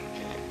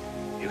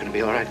You're gonna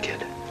be all right,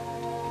 kid.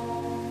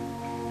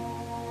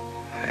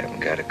 I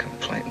haven't got a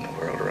complaint in the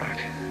world, Rock.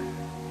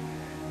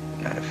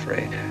 I'm not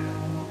afraid.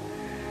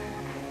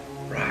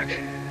 Rock,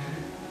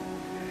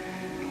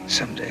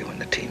 someday when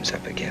the team's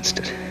up against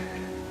it,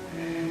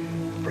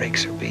 the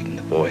brakes are beating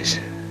the boys,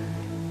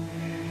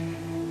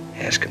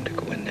 ask them to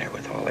go in there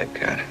with all they've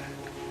got.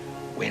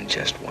 Win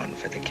just one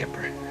for the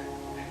Kipper.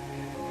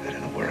 I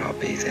don't know where I'll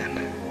be then,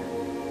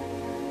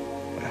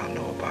 but I'll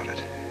know about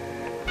it.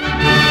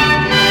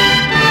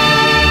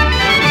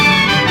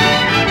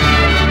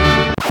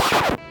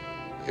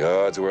 The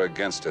odds were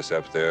against us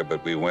up there,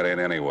 but we went in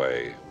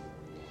anyway.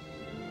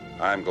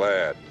 I'm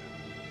glad.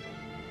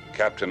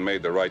 Captain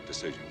made the right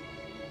decision.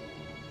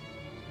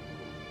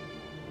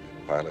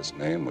 The pilot's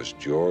name was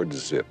George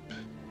Zip.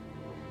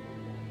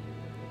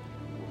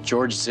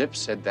 George Zip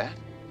said that?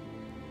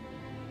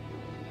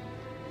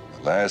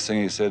 The last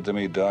thing he said to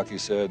me, Doc, he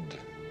said,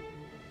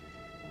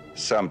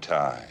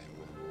 sometime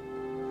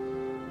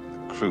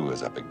the crew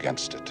is up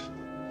against it.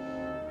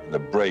 The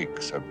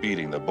brakes are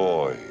beating the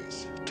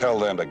boys. Tell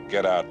them to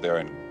get out there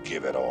and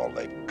give it all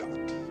they've got.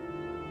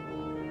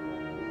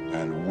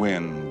 And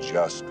win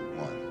just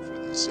one for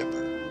the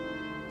Zipper.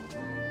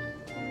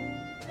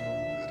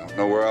 I don't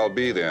know where I'll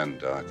be then,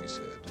 Doc, he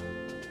said.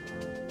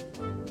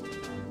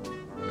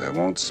 But I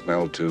won't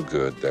smell too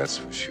good, that's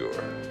for sure.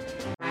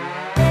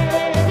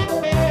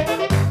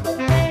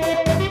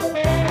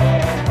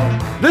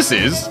 This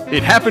is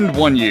It Happened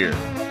One Year,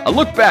 a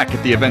look back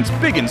at the events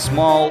big and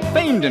small,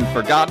 famed and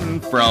forgotten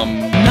from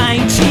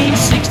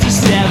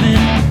 1967.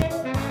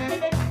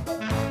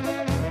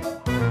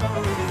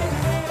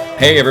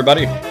 Hey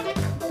everybody,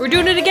 We're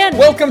doing it again.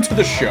 welcome to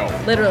the show.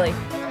 Literally.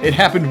 It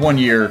Happened One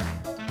Year,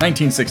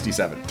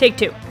 1967. Take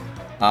two.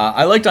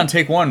 I liked on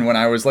take one when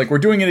I was like, we're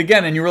doing it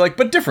again, and you were like,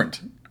 but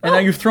different. And now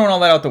you've thrown all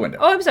that out the window.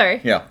 Oh, I'm sorry.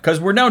 Yeah, because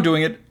we're now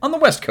doing it on the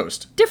West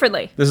Coast.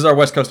 Differently. This is our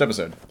West Coast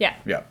episode. Yeah.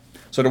 Yeah.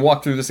 So to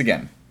walk through this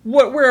again,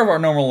 where are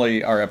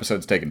normally our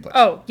episodes taking place?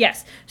 Oh,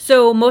 yes.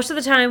 So most of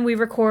the time we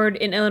record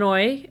in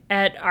Illinois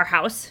at our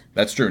house.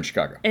 That's true in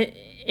Chicago.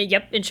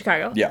 Yep, in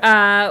Chicago.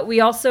 Yeah. We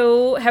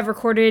also have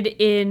recorded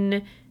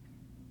in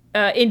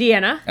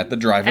Indiana. At the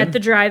drive-in. At the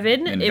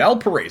drive-in. In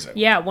Valparaiso.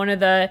 Yeah, one of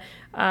the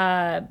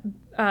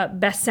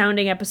best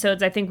sounding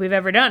episodes I think we've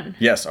ever done.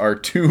 Yes, our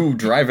two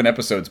drive-in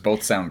episodes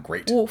both sound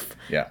great. Oof.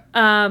 Yeah.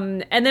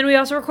 And then we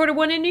also recorded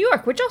one in New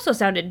York, which also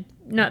sounded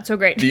not so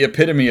great. The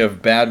epitome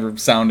of bad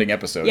sounding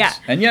episodes. Yeah.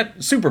 And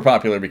yet super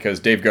popular because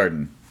Dave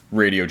Garden,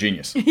 radio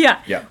genius.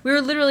 Yeah. Yeah. We were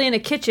literally in a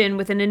kitchen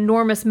with an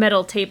enormous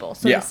metal table,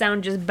 so Yeah. the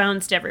sound just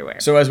bounced everywhere.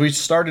 So as we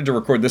started to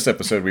record this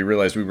episode, we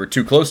realized we were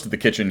too close to the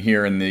kitchen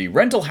here in the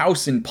rental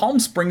house in Palm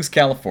Springs,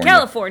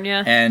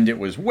 California. And it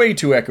was way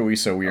too echoey,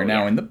 so we are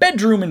now in the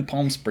bedroom in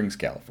Palm Springs,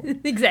 California.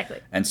 Exactly.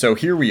 And so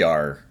here we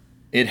are,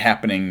 it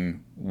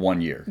happening 1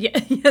 year. Yeah,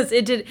 yes,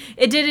 it did.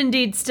 It did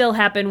indeed still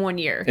happen 1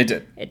 year. It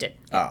did. It did.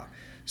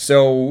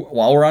 So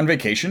while we're on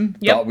vacation,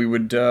 Yep. thought we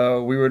would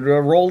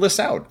roll this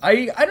out.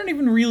 I don't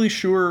even really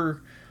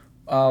sure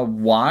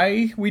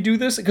why we do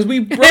this because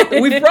we've brought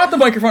the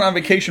microphone on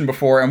vacation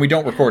before and we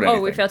don't record anything.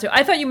 Oh, we failed to.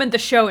 I thought you meant the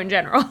show in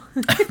general.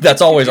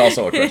 That's always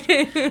also a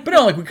question. But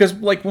no, because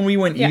when we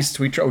went Yeah. east,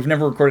 we've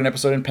never recorded an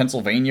episode in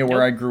Pennsylvania where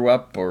Nope. I grew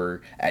up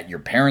or at your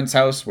parents'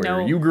 house where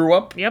No. you grew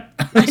up. Yep,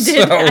 I did.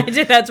 So- I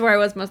did. That's where I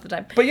was most of the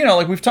time. But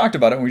we've talked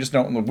about it and we just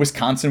don't.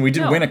 Wisconsin, we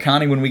did No.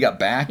 Winneconne when we got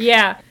back.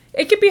 Yeah,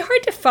 it can be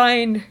hard to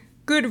find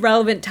good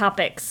relevant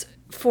topics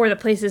for the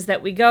places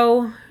that we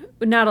go.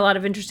 Not a lot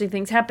of interesting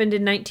things happened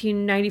in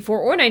 1994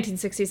 or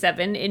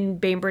 1967 in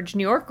Bainbridge,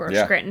 New York, or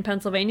Yeah. Scranton,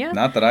 Pennsylvania.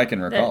 Not that I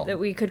can recall. That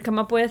we could come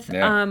up with.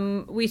 Yeah.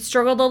 We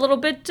struggled a little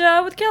bit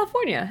with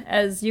California,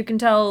 as you can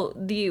tell.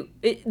 The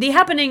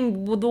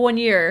happening the 1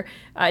 year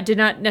did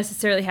not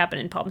necessarily happen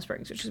in Palm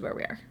Springs, which is where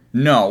we are.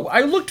 No,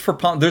 I looked for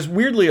there's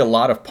weirdly a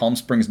lot of Palm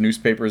Springs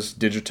newspapers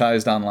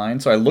digitized online,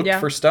 so I looked Yeah.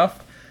 for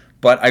stuff.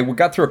 But I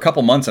got through a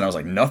couple months and I was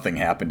like, nothing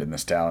happened in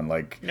this town.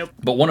 Nope.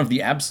 But one of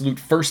the absolute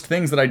first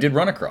things that I did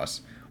run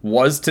across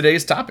was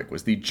today's topic,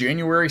 was the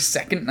January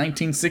 2nd,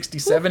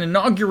 1967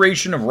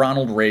 inauguration of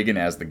Ronald Reagan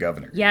as the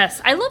governor. Yes,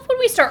 I love when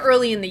we start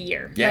early in the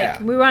year. Yeah.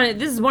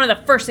 This is one of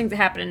the first things that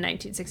happened in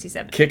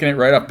 1967. Kicking it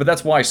right off. But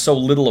that's why so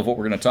little of what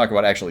we're going to talk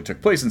about actually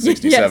took place in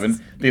 67, Yes.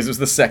 because it was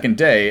the second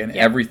day and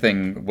Yeah.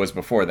 everything was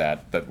before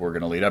that we're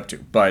going to lead up to.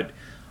 But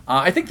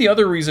I think the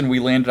other reason we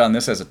landed on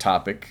this as a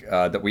topic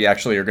that we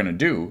actually are going to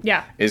do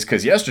Yeah. is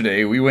because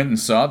yesterday we went and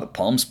saw the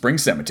Palm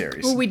Springs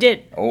cemeteries. Ooh, we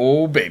did.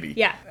 Oh, baby.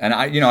 Yeah. And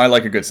I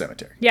like a good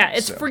cemetery. Yeah,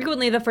 it's So,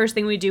 frequently the first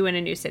thing we do in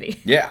a new city.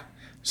 Yeah.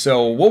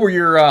 So what were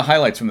your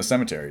highlights from the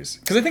cemeteries?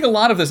 Because I think a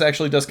lot of this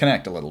actually does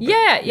connect a little bit.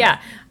 Yeah.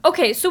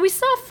 Okay, so we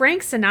saw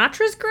Frank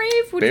Sinatra's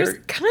grave, which was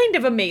Very- kind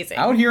of amazing.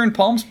 Out here in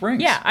Palm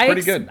Springs. Yeah,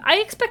 Pretty good. I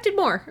expected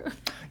more.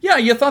 Yeah,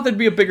 you thought that'd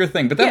be a bigger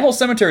thing, but that Yeah. whole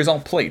cemetery is all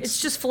plates.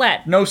 It's just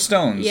flat. No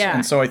stones. Yeah.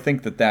 And so I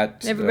think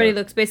that Everybody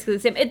looks basically the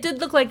same. It did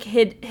look like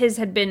his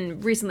had been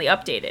recently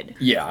updated.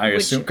 Yeah, I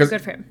which assume is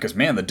good for him. because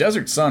man, the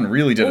Desert Sun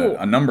really did Ooh.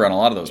 a number on a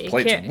lot of those You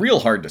plates. can't- Real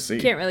hard to see.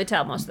 Can't really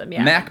tell most of them.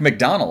 Yeah. Mac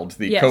McDonald,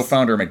 the Yes.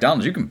 co-founder of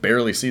McDonald's, you can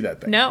barely see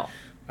that thing. No.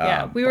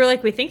 Yeah. We were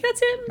like, we think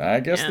that's him? I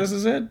guess this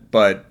is it.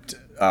 But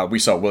we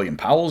saw William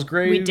Powell's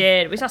grave. We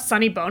did. We saw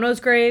Sonny Bono's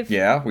grave.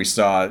 Yeah. We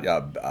saw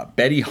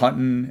Betty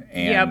Hutton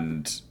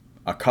and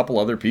a couple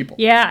other people.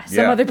 Yeah,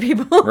 some other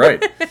people.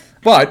 Right.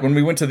 But when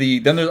we went to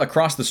then there's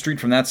across the street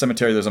from that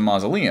cemetery, there's a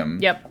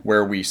mausoleum.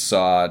 Where we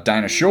saw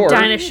Dinah Shore.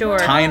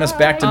 Tying us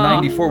back to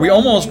 94. We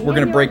almost were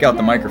going to break out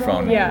the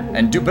microphone.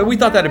 But we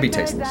thought that'd be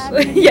tasteless.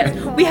 Yes.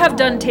 We have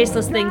done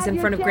tasteless things in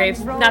front of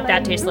graves. Not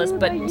that tasteless,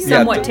 but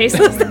somewhat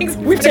tasteless things.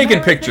 We've taken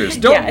pictures.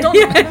 Don't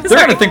they're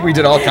going to think we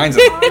did all kinds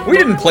of... We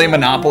didn't play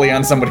Monopoly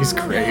on somebody's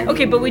grave.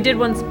 Okay, but we did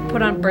once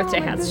put on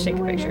birthday hats to take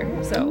a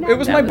picture. So it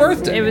was my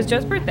birthday. It was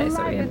Joe's birthday,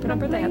 so we had to put on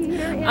birthday hats.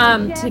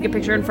 To take a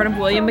picture in front of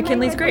William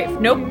McKinley's grave.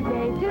 Nope.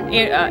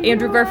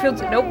 Andrew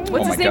Garfield's... Nope.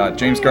 What's his name? Oh, my God.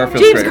 James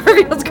Garfield's grave.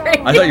 Garfield's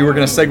grave. I thought you were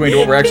going to segue into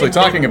what we're actually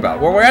talking about.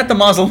 Well, we're at the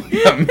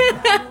mausoleum.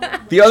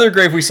 The other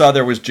grave we saw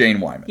there was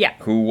Jane Wyman. Yeah.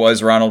 Who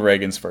was Ronald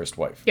Reagan's first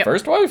wife. Yep.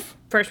 First wife?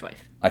 First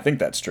wife. I think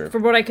that's true.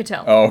 From what I could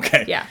tell. Oh,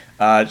 okay.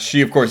 Yeah.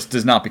 She, of course,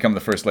 does not become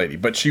the first lady,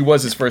 but she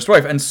was his first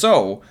wife. And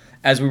so,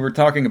 as we were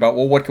talking about,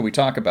 well, what could we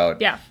talk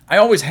about? Yeah. I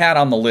always had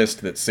on the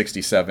list that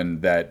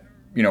 67 that,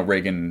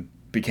 Reagan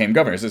became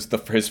governor. It's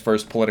his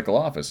first political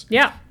office.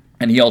 Yeah.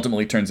 And he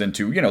ultimately turns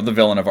into, the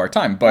villain of our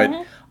time. But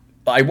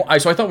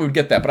so I thought we would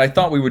get that, but I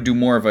thought we would do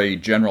more of a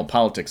general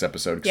politics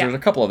episode because there's a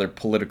couple other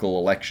political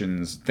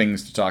elections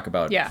things to talk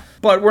about. Yeah.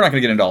 But we're not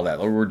going to get into all that.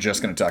 We're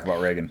just going to talk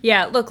about Reagan.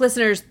 Yeah, look,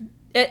 listeners,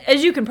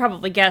 as you can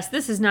probably guess,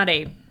 this is not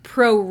a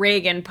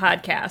pro-Reagan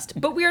podcast,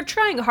 but we are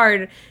trying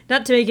hard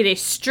not to make it a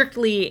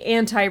strictly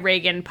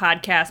anti-Reagan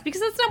podcast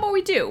because that's not what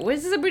we do. We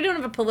don't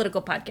have a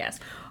political podcast.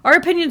 Our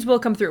opinions will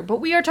come through, but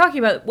we are talking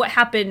about what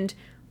happened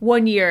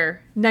one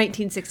year,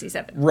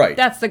 1967. Right.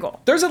 That's the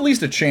goal. There's at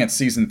least a chance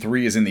season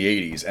 3 is in the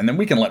 80s, and then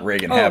we can let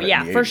Reagan have it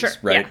in the 80s. For sure.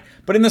 Right? Yeah.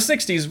 But in the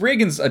 60s,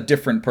 Reagan's a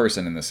different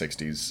person in the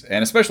 60s,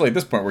 and especially at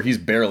this point where he's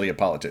barely a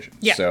politician.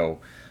 Yeah.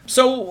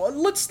 So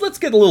let's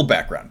get a little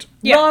background.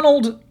 Yeah.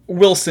 Ronald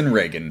Wilson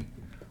Reagan.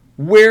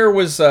 Where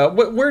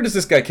does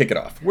this guy kick it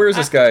off? Where is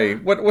this guy?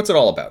 What's it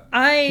all about?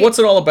 What's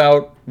it all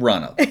about,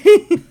 Ronald?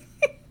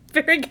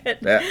 Very good.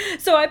 Yeah.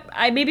 So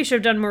I maybe should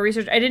have done more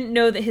research. I didn't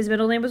know that his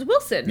middle name was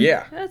Wilson.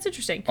 Yeah. That's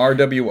interesting.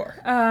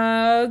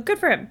 RWR. Good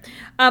for him.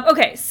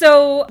 Okay,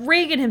 so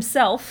Reagan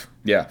himself.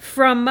 Yeah.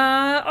 From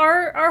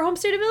our home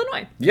state of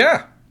Illinois.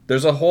 Yeah.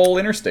 There's a whole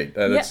interstate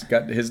that's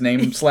got his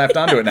name slapped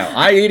onto it now.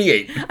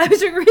 I-88. I was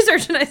doing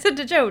research and I said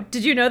to Joe,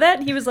 "Did you know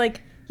that?" He was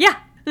like, "Yeah."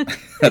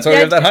 That's why we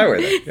have that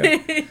highway there.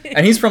 Yeah.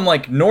 And he's from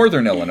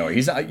northern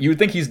Illinois. You would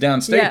think he's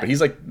downstate, but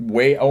he's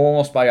way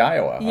almost by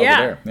Iowa over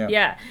there.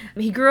 Yeah.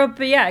 He grew up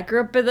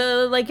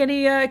like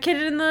any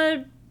kid in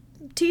the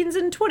teens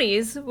and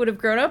 20s would have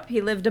grown up.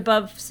 He lived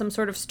above some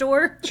sort of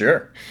store.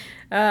 Sure.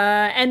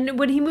 And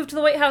when he moved to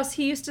the White House,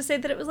 he used to say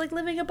that it was like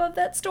living above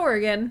that store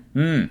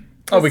again.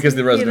 Oh, because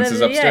the residence is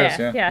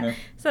upstairs. Yeah.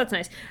 So that's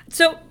nice.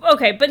 So,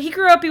 okay, but he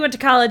grew up, he went to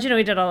college,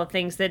 he did all the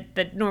things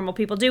that normal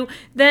people do.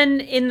 Then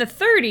in the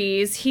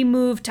 30s, he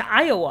moved to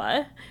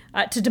Iowa,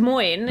 to Des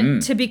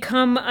Moines, to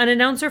become an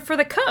announcer for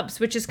the Cubs,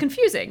 which is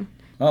confusing.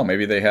 Oh,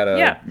 maybe they had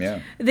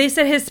yeah. They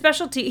said his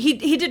specialty,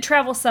 he did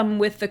travel some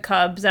with the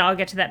Cubs, and I'll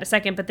get to that in a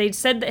second, but they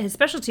said that his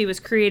specialty was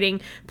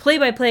creating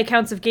play-by-play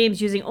accounts of games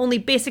using only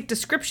basic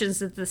descriptions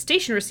that the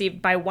station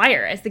received by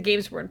wire as the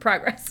games were in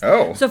progress.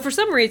 Oh. So for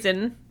some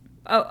reason...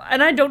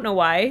 and I don't know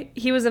why,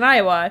 he was in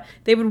Iowa,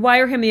 they would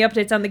wire him the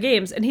updates on the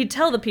games, and he'd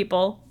tell the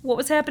people what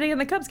was happening in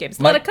the Cubs games.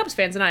 A lot of Cubs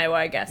fans in Iowa,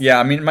 I guess.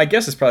 Yeah, I mean, my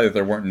guess is probably that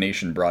there weren't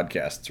nation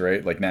broadcasts,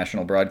 right? Like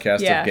national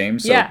broadcasts of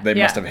games, so they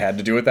must have had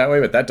to do it that way,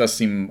 but that does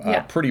seem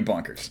pretty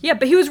bonkers. Yeah,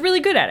 but he was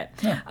really good at it.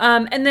 Yeah.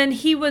 And then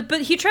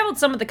he traveled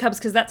some with the Cubs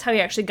because that's how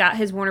he actually got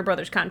his Warner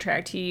Brothers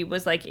contract. He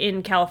was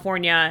in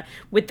California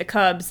with the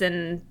Cubs,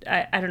 and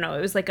I don't know,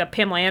 it was like a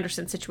Pamela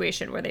Anderson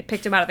situation where they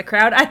picked him out of the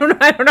crowd. I don't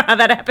know how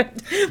that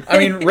happened. I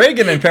mean,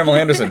 Reagan and Pamela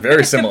Anderson,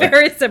 very similar.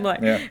 Very similar.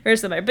 Yeah. Very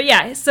similar. But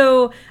yeah,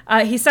 so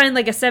he signed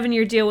a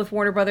 7-year deal with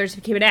Warner Brothers,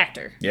 became an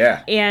actor.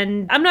 Yeah.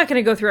 And I'm not going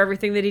to go through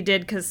everything that he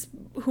did because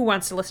who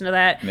wants to listen to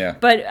that? Yeah.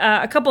 But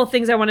a couple of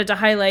things I wanted to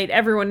highlight.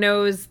 Everyone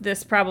knows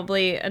this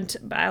probably,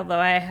 although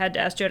I had to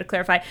ask Joe to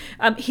clarify.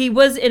 He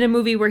was in a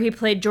movie where he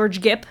played George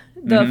Gipp,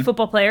 the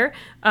football player,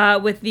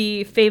 with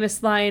the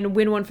famous line,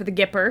 "Win one for the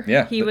Gipper."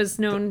 Yeah. He was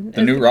known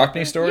the Newt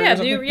Rockney story or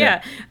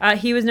something?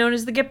 He was known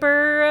as the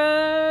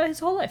Gipper his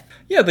whole life.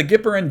 Yeah, the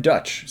Gipper and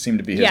Dutch seem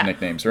to be his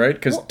nicknames, right?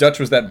 Because Dutch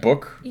was that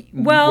book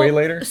way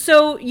later?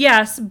 So,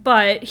 yes,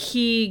 but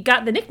he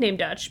got the nickname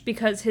Dutch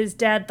because his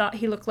dad thought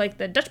he looked like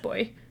the Dutch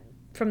boy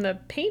from the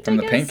paint, From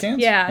the paint cans?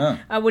 Yeah,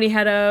 when he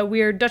had a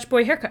weird Dutch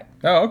boy haircut.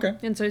 Oh, okay.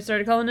 And so he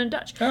started calling him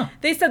Dutch. Oh.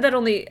 They said that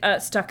only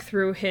stuck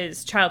through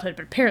his childhood,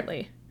 but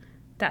apparently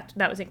that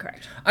was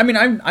incorrect. I mean,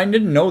 I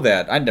didn't know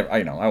that.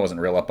 I wasn't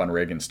real up on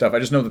Reagan stuff. I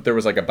just know that there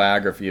was a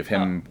biography of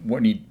him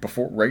when he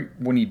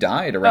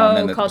died around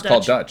then that was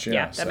called Dutch.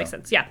 Yeah, that makes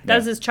sense. Yeah, that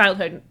was his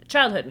childhood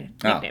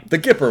nickname. The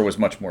Gipper was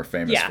much more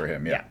famous for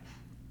him. Yeah.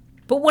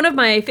 But one of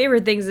my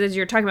favorite things is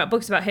you're talking about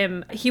books about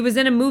him. He was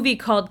in a movie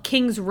called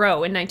King's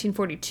Row in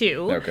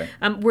 1942,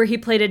 where he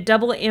played a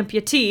double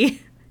amputee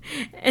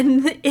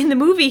And in the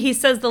movie, he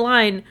says the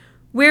line,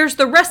 "Where's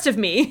the rest of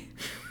me?"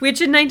 Which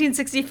in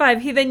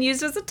 1965 he then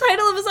used as the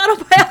title of his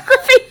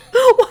autobiography.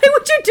 Why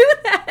would you do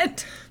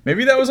that?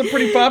 Maybe that was a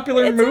pretty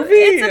popular movie.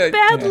 It's a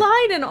bad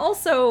line, and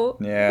also,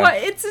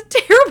 it's a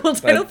terrible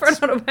title for an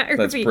autobiography.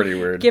 That's pretty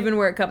weird. Given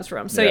where it comes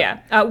from. So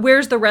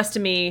 "Where's the rest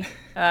of me?"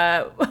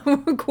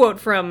 Quote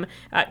from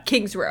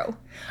King's Row.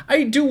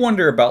 I do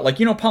wonder about, like,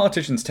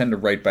 politicians tend to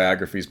write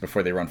biographies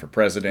before they run for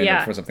president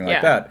or for something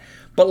like that.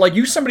 But, like,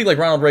 somebody like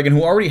Ronald Reagan,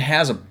 who already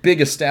has a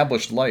big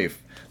established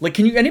life. Like,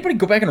 can anybody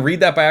go back and read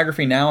that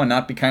biography now and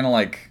not be kind of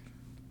like,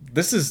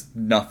 this is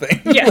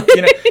nothing? Yeah.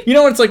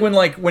 It's like when a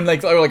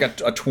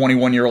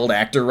 21-year-old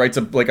actor writes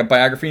a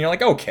biography, and you're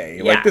like,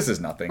 okay, like, this is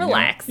nothing.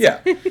 Relax. Yeah.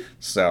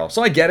 So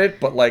I get it,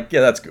 but, like,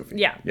 that's goofy.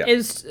 Yeah. It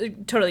was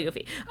totally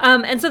goofy.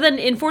 And so then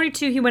in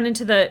 42, he went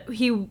into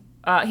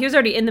he was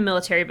already in the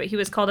military, but he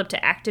was called up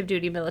to active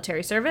duty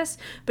military service.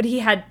 But he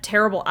had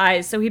terrible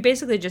eyes, so he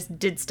basically just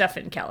did stuff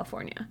in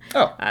California.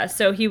 Oh.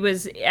 So he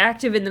was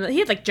active in he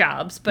had like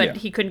jobs, but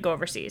he couldn't go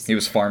overseas. He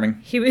was farming.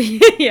 He was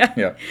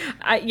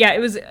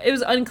It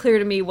was unclear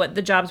to me what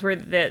the jobs were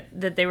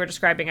that they were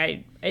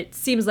describing. It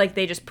seems like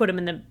they just put him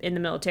in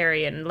the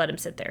military and let him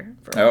sit there.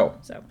 So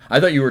I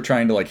thought you were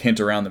trying to, like, hint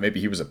around that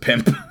maybe he was a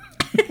pimp.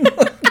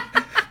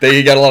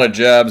 He got a lot of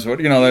jobs, but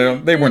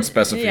they weren't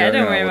specified. Yeah,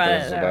 don't worry about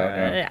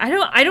it.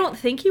 I don't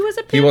think he was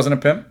a pimp. He wasn't a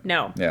pimp?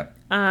 No. Yeah.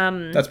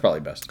 That's probably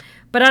best.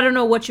 But I don't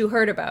know what you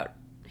heard about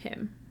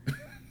him.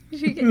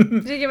 Did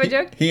you get my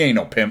joke? He ain't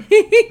no pimp.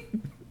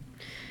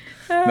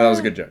 No, that was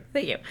a good joke.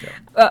 Thank you.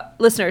 Yeah.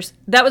 Listeners,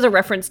 that was a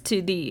reference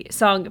to the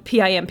song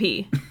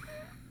PIMP.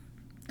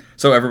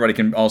 So everybody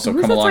can also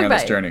come along on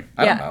this journey.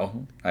 I don't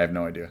know. I have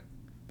no idea.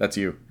 That's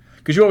you.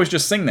 Because you always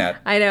just sing that.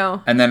 I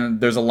know. And then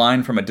there's a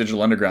line from a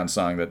Digital Underground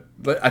song that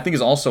I think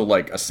is also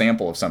like a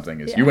sample of something.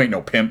 You ain't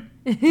no pimp.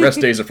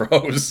 Rest days are for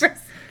hoes.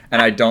 And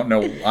I don't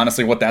know,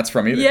 honestly, what that's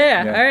from either.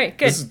 Yeah. All right,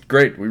 good. This is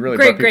great. We really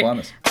brought people on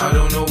this. I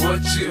don't know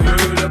what you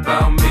heard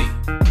about me.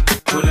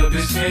 But a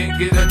bitch can't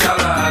get $1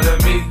 out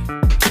of me.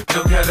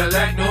 No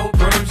Cadillac, no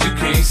perms you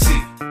can't see.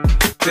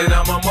 Then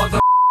I'm a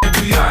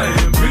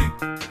motherfucking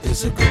PIMP.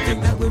 It's a good thing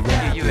that we're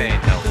rapping. You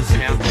ain't no pimp.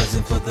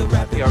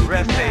 Your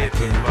rest days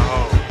are for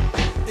hoes.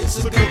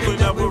 It's a good thing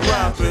that we're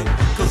rapping,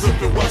 cause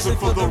if it wasn't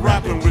for the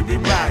rapping, we'd be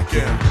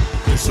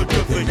macking. It's a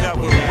good thing that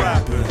we're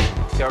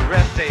rapping. Your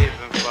rest days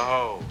are for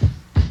hoes.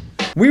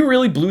 We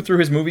really blew through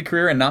his movie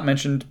career and not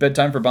mentioned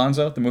Bedtime for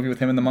Bonzo, the movie with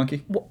him and the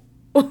monkey.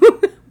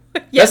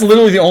 Yes. That's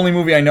literally the only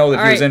movie I know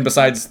that he was in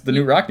besides the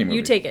new Rockney movie.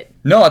 You take it.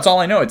 No, that's all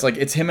I know. It's like,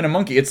 it's him and a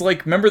monkey. It's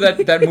like, remember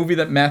that movie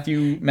that Matt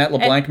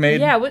LeBlanc made?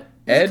 Yeah, what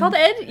was it called?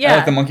 Ed? Yeah.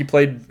 Like the monkey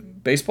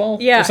played baseball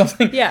or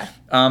something? Yeah.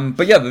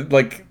 But yeah,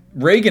 like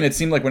Reagan, it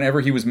seemed like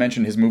whenever he was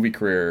mentioned his movie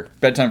career,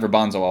 Bedtime for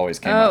Bonzo always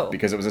came up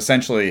because it was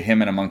essentially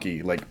him and a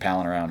monkey like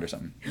palling around or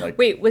something. Like,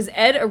 wait, was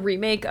Ed a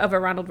remake of a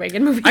Ronald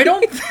Reagan movie? I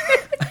don't.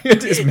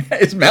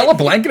 Is Matt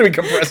LeBlanc going to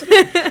become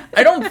president?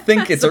 I don't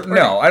think it's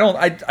no. I don't.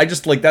 I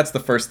just like that's the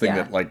first thing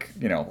that like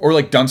or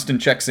like Dunstan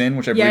Checks In,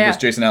 which I believe is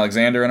Jason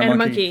Alexander and a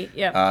monkey.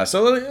 Yeah.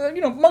 So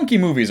monkey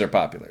movies are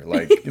popular.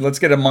 Like let's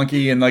get a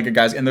monkey and like a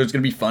guy's and there's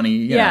going to be funny.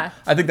 You know?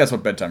 I think that's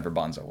what Bedtime for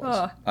Bonzo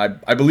was.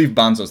 I believe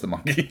Bonzo's the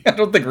monkey. I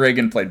don't think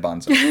Reagan played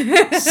Bonzo.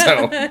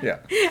 So yeah.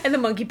 And the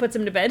monkey puts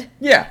him to bed.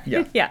 Yeah.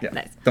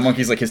 Nice. The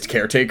monkey's like his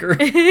caretaker.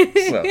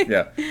 So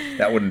yeah,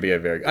 that wouldn't be a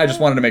very. I just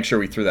wanted to make sure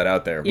we threw that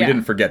out there. We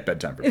didn't forget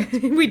Bedtime for Bonzo.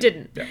 We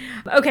didn't. Yeah.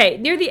 Okay,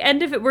 near the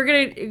end of it, we're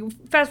going to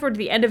fast forward to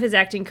the end of his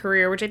acting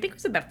career, which I think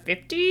was in the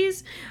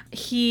 50s.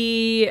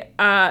 He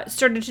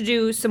started to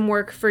do some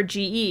work for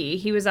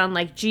GE. He was on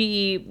like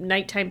GE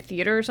Nighttime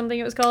Theater or something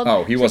it was called.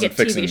 Oh, he wasn't like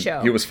fixing. TV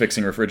show. He was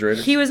fixing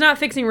refrigerators. He was not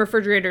fixing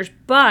refrigerators,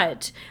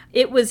 but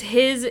it was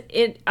his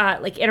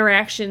like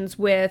interactions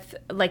with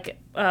like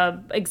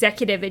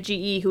executive at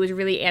GE who was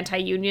really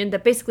anti-union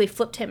that basically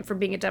flipped him from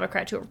being a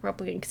Democrat to a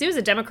Republican because he was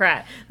a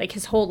Democrat like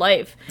his whole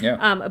life.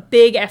 A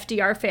big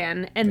FDR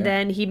fan, and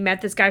then he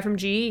met this guy from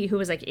GE who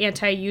was like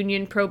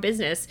anti-union,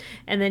 pro-business,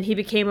 and then he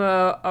became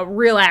a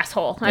real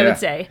asshole. I would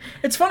say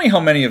it's funny how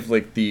many of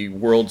like the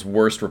world's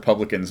worst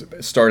Republicans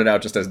started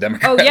out just as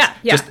Democrats. Oh yeah.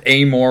 Just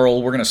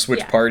amoral. We're gonna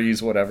switch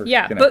parties, whatever.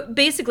 Yeah, but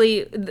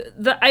basically,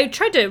 I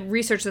tried to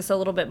research this a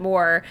little bit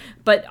more,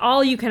 but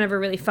all you can ever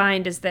really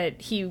find is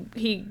that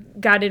he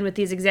got in with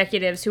these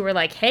executives who were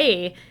like,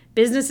 hey,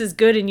 business is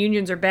good and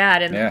unions are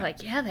bad. And they're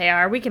like, yeah, they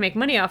are. We can make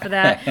money off of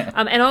that.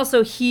 And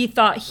also he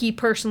thought he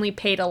personally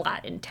paid a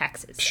lot in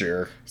taxes.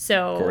 Sure.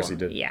 So, of course he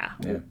did. Yeah.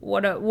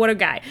 What a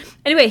guy.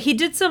 Anyway, he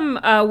did some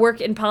work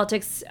in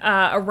politics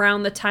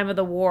around the time of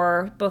the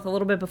war, both a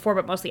little bit before,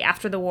 but mostly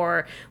after the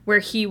war, where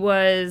he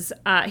was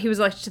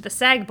elected to the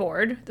SAG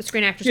board, the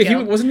Screen Actors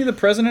Guild. Wasn't he the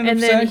president of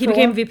SAG? And then he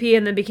became VP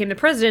and then became the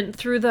president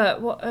through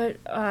the,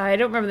 I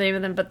don't remember the name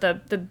of them, but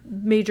the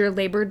major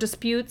labor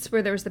disputes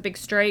where there was the big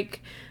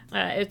strike.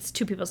 It's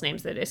two people's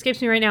names that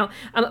escapes me right now.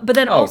 But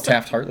then also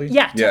Taft-Hartley?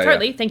 Yeah,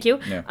 Taft-Hartley. Thank you.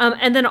 Yeah.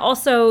 And then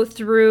also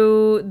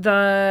through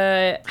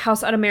the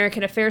House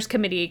Un-American Affairs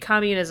Committee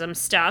communism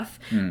stuff,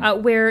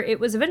 where it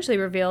was eventually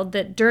revealed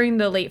that during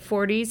the late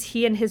 40s,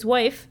 he and his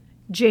wife,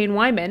 Jane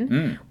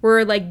Wyman,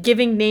 were like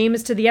giving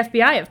names to the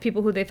FBI of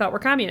people who they thought were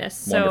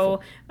communists.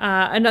 Wonderful.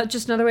 So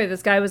just another way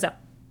this guy was an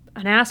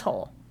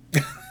asshole.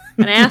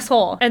 An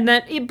asshole. And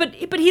then but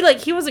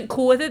he wasn't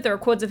cool with it. There were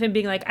quotes of him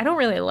being like, I don't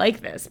really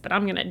like this, but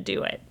I'm gonna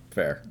do it.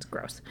 Fair. It's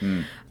gross.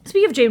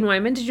 Speaking of Jane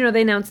Wyman, did you know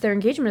they announced their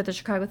engagement at the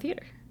Chicago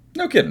Theater?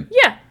 No kidding.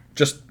 Yeah.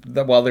 Just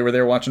while they were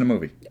there watching a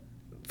movie.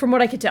 From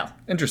what I could tell.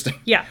 Interesting.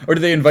 Yeah. Or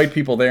do they invite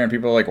people there and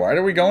people are like, why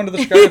are we going to the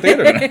Chicago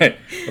Theater tonight?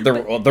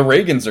 The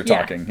Reagans are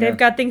talking. Yeah, they've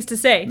got things to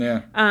say.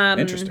 Yeah.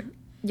 Interesting.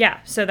 Yeah,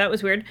 so that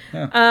was weird.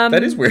 Yeah.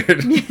 That is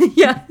weird.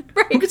 Yeah,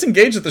 right. Who gets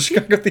engaged at the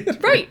Chicago Theater?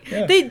 Right.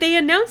 Yeah. They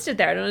announced it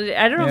there.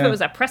 I don't know if it was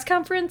a press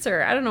conference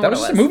or I don't know that what was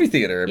it was. Just a movie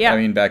theater. Yeah. I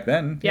mean, back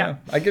then. Yeah.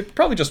 I get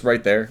probably just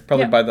right there.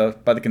 Probably by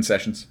the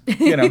concessions.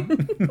 You know.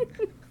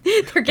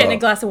 They're getting a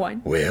glass of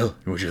wine. Well,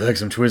 would you like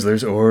some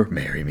Twizzlers or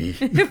marry me?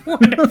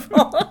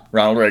 Wonderful.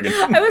 Ronald Reagan.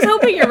 I was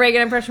hoping your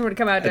Reagan impression would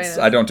come out during this.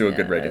 I don't do a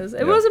good Reagan.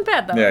 It wasn't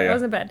bad, though. Yeah. It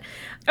wasn't bad.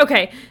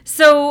 Okay,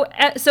 so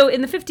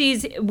in the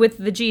 50s, with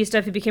the GE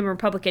stuff, he became a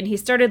Republican. He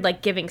started,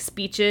 like, giving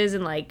speeches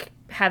and, like,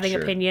 having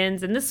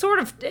opinions. And this sort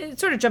of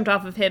jumped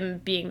off of him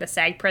being the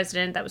SAG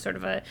president. That was sort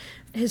of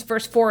his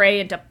first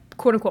foray into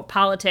quote-unquote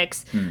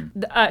politics.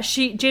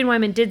 Jane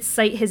Wyman did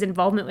cite his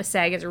involvement with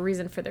SAG as a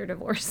reason for their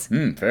divorce.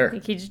 Fair. I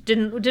think he just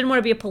didn't want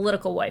to be a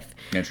political wife.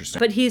 Interesting.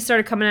 But he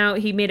started coming out.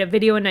 He made a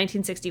video in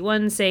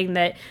 1961 saying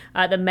that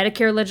the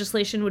Medicare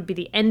legislation would be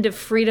the end of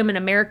freedom in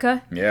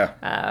America. Yeah.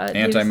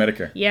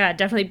 Anti-Medicare. Yeah,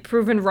 definitely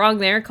proven wrong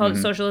there. Called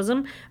it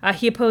socialism.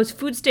 He opposed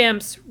food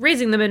stamps,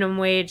 raising the minimum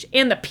wage,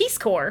 and the Peace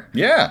Corps.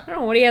 Yeah. I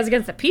don't know what he has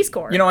against the Peace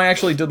Corps. You know, I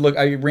actually did look.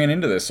 I ran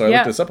into this, so I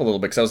looked this up a little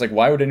bit because I was like,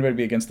 why would anybody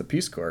be against the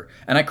Peace Corps?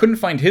 And I couldn't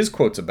find his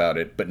quotes about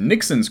it, but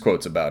Nixon's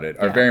quotes about it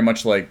are very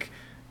much like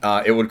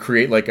it would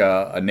create like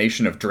a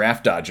nation of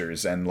draft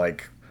dodgers, and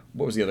like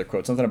what was the other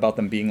quote? Something about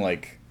them being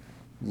like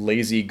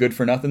lazy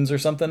good-for-nothings or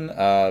something.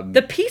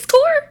 The Peace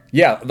Corps?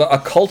 Yeah, a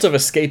cult of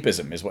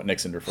escapism is what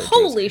Nixon referred to.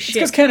 Holy shit!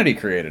 Because Kennedy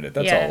created it.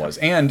 That's all it was.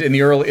 And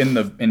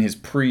in his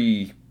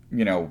pre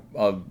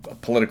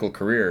political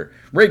career,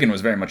 Reagan was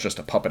very much just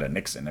a puppet of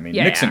Nixon. I mean,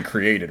 Nixon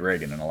created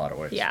Reagan in a lot of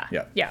ways.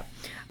 Yeah.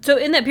 So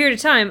in that period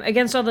of time,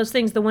 against all those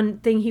things, the one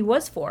thing he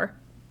was for,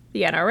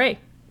 the NRA.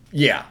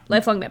 Yeah.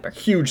 Lifelong member.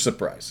 Huge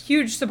surprise.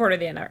 Huge supporter of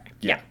the NRA.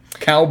 Yeah.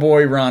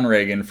 Cowboy Ron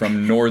Reagan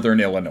from Northern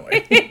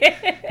Illinois.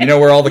 You know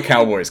where all the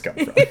cowboys come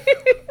from.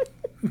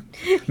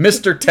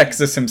 Mr.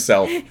 Texas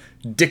himself,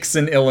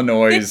 Dixon,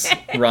 Illinois'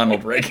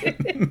 Ronald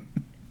Reagan.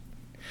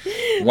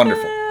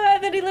 Wonderful.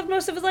 Then he lived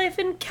most of his life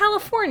in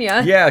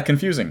California. Yeah,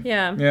 confusing.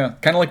 Yeah. Yeah,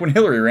 kind of like when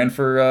Hillary ran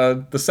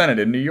for the Senate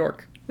in New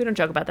York. We don't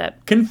joke about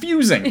that.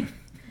 Confusing.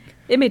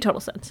 It made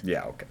total sense.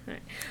 Yeah, okay.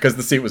 Because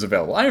the seat was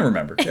available. I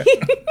remember. Yeah.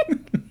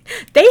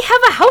 They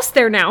have a house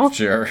there now.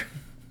 Sure.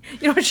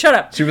 You know what? Shut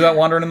up. She was out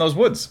wandering in those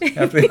woods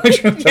after the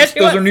election.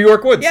 Those are New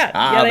York woods.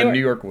 Yeah. The New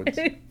York woods.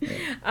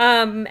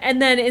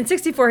 And then in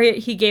 1964,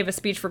 he gave a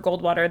speech for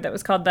Goldwater that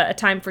was called the A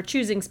Time for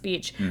Choosing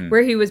speech,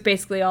 where he was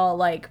basically all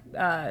like,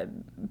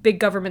 big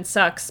government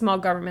sucks, small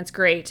government's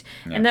great.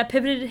 Yeah. And that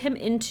pivoted him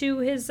into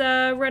his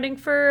running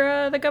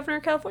for the governor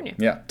of California.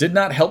 Yeah. Did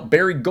not help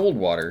Barry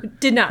Goldwater.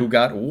 Did not. Who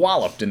got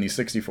walloped in the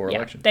 1964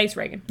 election. Thanks,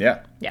 Reagan.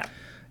 Yeah. Yeah.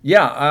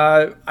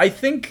 Yeah. I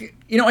think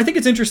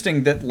it's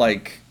interesting that,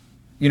 like,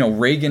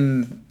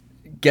 Reagan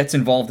gets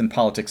involved in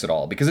politics at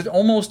all, because it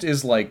almost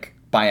is like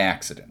by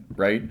accident,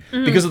 right?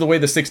 Because of the way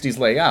the 60s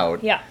lay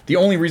out. Yeah. The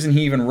only reason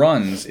he even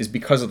runs is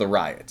because of the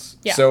riots.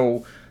 Yeah.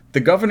 So the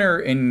governor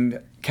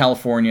in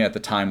California at the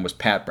time was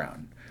Pat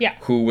Brown. Yeah.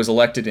 Who was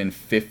elected in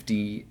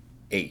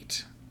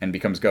 1958 and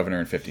becomes governor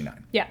in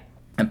 1959. Yeah.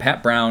 And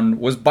Pat Brown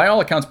was, by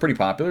all accounts, pretty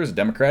popular as a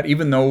Democrat,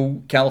 even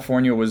though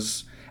California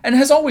was, and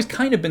has always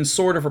kind of been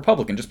sort of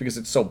Republican, just because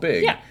it's so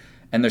big. Yeah.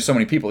 And there's so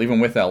many people, even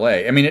with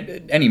LA. I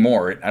mean,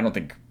 anymore, I don't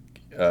think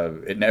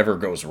it never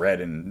goes red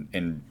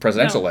in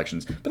presidential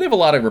elections. But they have a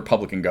lot of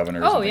Republican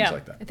governors and things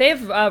like that. They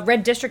have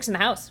red districts in the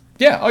House.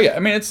 Yeah. Oh, yeah. I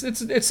mean,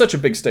 it's such a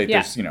big state.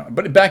 Yeah. There's,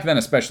 but back then,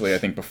 especially, I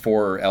think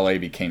before LA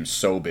became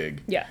so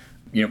big. Yeah.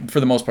 For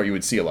the most part, you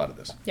would see a lot of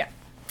this. Yeah.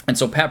 And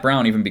so Pat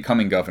Brown, even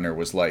becoming governor,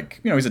 was like,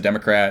 he's a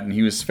Democrat and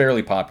he was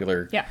fairly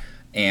popular. Yeah.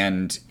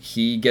 And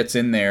he gets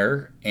in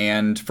there,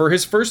 and for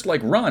his first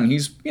run,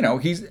 he's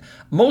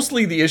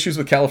mostly the issues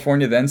with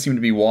California then seem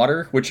to be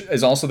water, which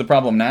is also the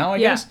problem now, I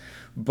guess.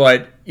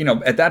 But,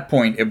 at that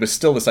point, it was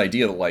still this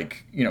idea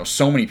that,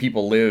 so many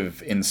people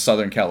live in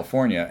Southern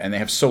California and they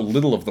have so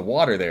little of the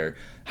water there.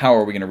 How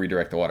are we going to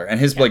redirect the water? And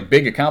his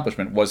big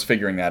accomplishment was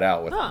figuring that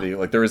out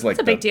with there was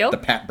the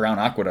Pat Brown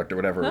Aqueduct or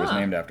whatever it was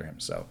named after him.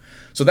 So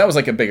that was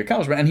a big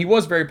accomplishment, and he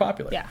was very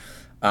popular. Yeah.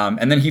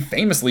 And then he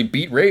famously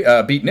beat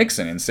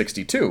Nixon in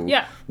 1962.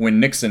 Yeah. When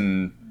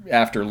Nixon,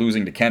 after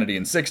losing to Kennedy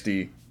in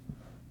 1960,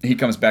 he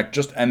comes back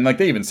and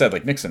they even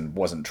said Nixon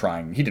wasn't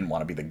trying. He didn't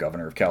want to be the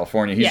governor of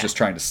California. He's just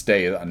trying to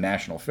stay a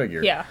national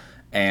figure. Yeah.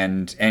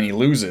 And he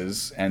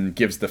loses and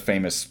gives the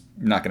famous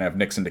 "not going to have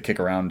Nixon to kick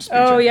around" speech.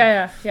 Oh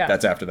yeah.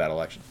 That's after that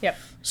election. Yep.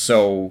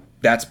 So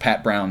that's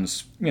Pat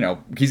Brown's.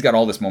 He's got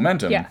all this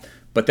momentum. Yeah.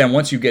 But then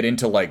once you get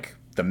into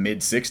the the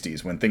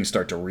mid-'60s when things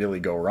start to really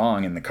go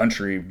wrong in the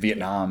country,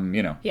 Vietnam,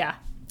 Yeah.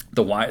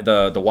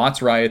 The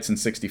Watts riots in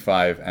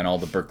 65 and all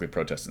the Berkeley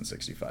protests in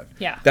 65.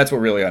 Yeah. That's what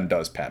really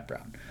undoes Pat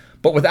Brown.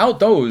 But without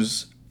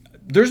those,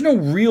 there's no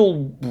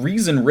real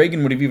reason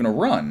Reagan would have even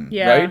run,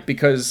 right?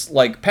 Because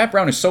like Pat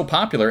Brown is so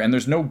popular and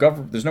there's no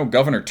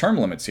governor term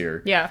limits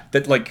here. Yeah.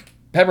 That like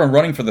Pat Brown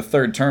running for the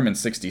third term in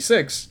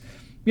 66,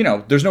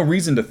 there's no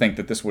reason to think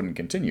that this wouldn't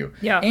continue.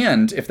 Yeah.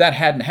 And if that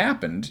hadn't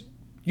happened,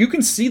 you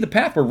can see the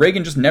path where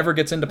Reagan just never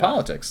gets into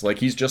politics. Like,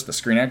 he's just the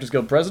Screen Actors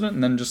Guild president,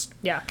 and then just,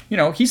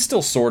 he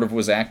still sort of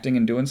was acting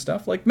and doing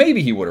stuff. Like,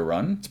 maybe he would have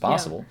run. It's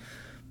possible. Yeah.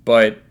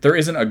 But there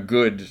isn't a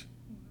good,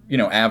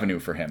 avenue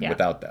for him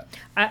without that.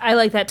 I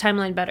like that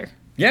timeline better.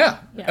 Yeah.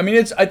 I mean,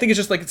 I think it's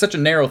just, like, it's such a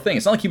narrow thing.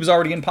 It's not like he was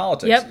already in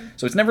politics. Yep.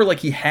 So it's never like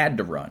he had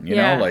to run, you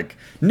know? Like,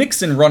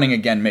 Nixon running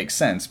again makes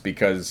sense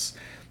because,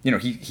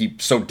 he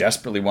so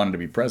desperately wanted to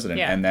be president.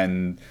 Yeah. And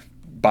then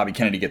Bobby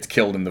Kennedy gets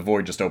killed and the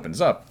void just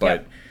opens up.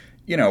 But...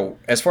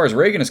 as far as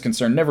Reagan is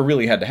concerned, never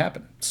really had to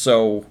happen.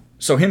 So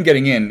him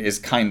getting in is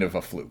kind of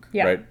a fluke,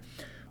 right?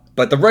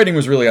 But the writing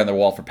was really on the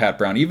wall for Pat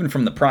Brown, even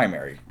from the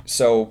primary.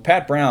 So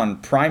Pat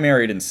Brown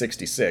primaried in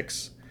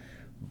 66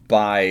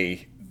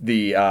 by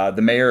the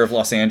mayor of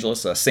Los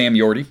Angeles, Sam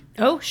Yorty.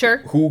 Oh, sure.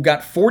 Who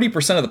got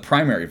 40% of the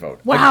primary vote.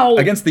 Wow.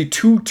 Against the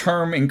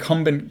 2-term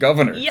incumbent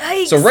governor.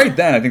 Yikes. So right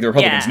then, I think the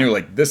Republicans knew,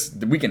 like, this,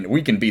 we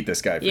can beat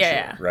this guy for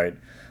sure, right?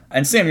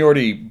 And Sam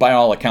Yorty, by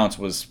all accounts,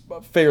 was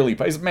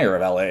he's mayor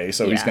of L.A.,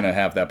 so he's going to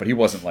have that, but he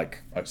wasn't,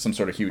 like, some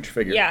sort of huge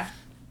figure. Yeah.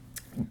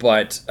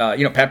 But,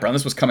 Pat Brown,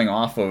 this was coming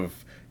off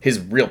of his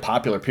real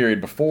popular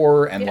period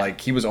before, and, like,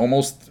 he was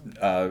almost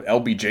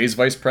LBJ's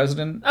vice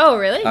president. Oh,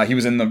 really? He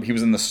was in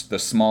the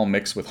small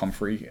mix with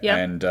Humphrey. Yep.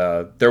 And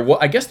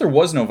I guess there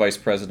was no vice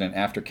president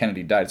after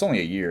Kennedy died. It's only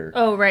a year.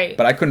 Oh, right.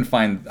 But I couldn't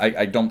find,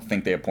 I don't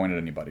think they appointed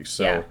anybody,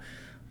 so...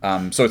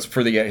 so it's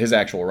for his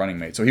actual running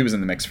mate. So he was in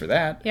the mix for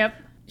that. Yep.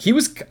 He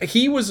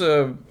was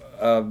a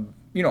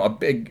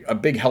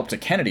big help to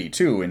Kennedy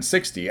too in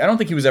 60. I don't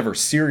think he was ever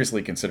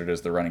seriously considered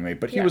as the running mate,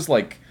 but he was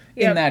like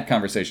in that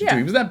conversation too.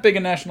 He was that big a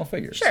national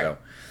figure. Sure.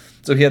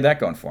 So he had that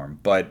going for him.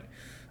 But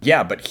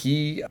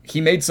he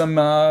made some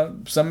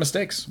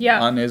mistakes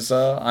on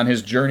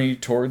his journey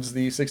towards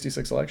the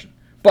 66 election.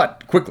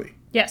 But quickly.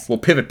 Yes. We'll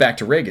pivot back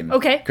to Reagan.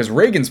 Okay. Because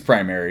Reagan's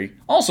primary,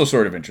 also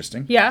sort of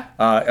interesting. Yeah.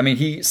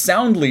 He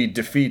soundly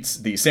defeats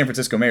the San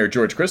Francisco mayor,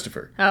 George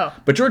Christopher. Oh.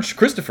 But George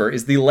Christopher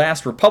is the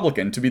last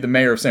Republican to be the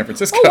mayor of San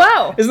Francisco. Oh,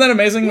 wow. Isn't that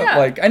amazing? Yeah.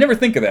 Like, I never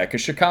think of that,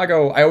 because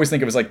Chicago, I always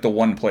think of it as like the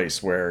one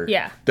place where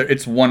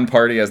it's one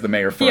party as the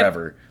mayor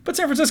forever. Yep. But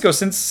San Francisco,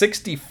 since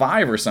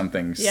 65 or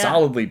something,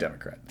 solidly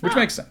Democrat, which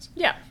makes sense.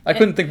 Yeah. I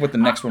couldn't think what the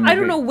next one would be. I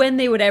don't know when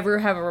they would ever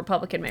have a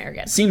Republican mayor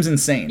again. Seems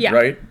insane,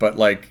 right? But,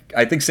 like,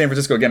 I think San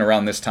Francisco, again,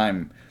 around this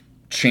time,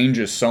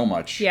 changes so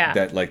much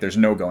that, like, there's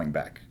no going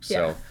back.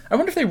 So I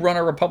wonder if they run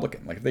a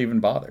Republican, like, if they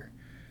even bother.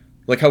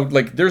 Like, how,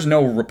 like, there's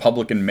no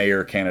Republican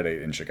mayor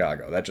candidate in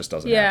Chicago. That just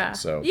doesn't happen.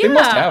 So they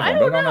must have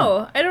one,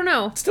 but I don't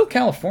know. It's still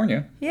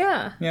California.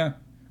 Yeah. Yeah.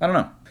 I don't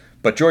know.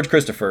 But George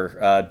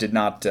Christopher did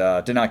not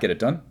get it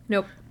done.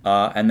 Nope.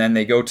 And then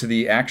they go to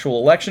the actual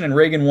election, and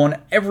Reagan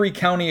won every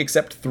county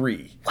except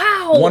 3. Wow!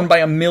 Won by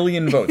 1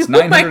 million votes,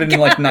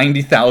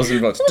 990,000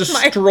 votes.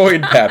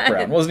 Destroyed Pat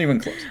Brown. Wasn't even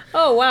close.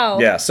 Oh wow!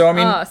 Yeah. So I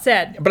mean,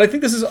 sad. But I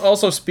think this is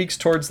also speaks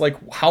towards like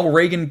how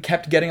Reagan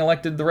kept getting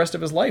elected the rest of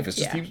his life. It's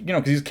just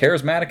because he's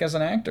charismatic as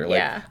an actor.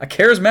 Like a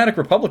charismatic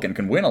Republican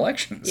can win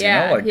elections.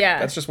 Yeah.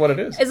 That's just what it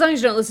is. As long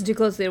as you don't listen too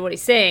closely to what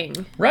he's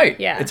saying. Right.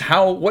 Yeah. It's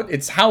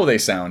how they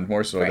sound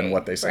more so than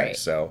what they say. Right.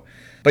 So.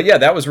 But yeah,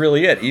 that was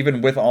really it. Even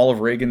with all of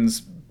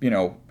Reagan's,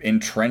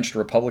 entrenched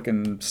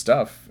Republican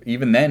stuff,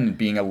 even then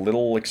being a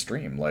little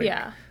extreme. Like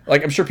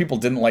I'm sure people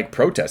didn't like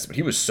protests, but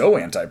he was so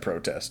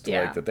anti-protest,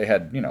 like that they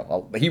had,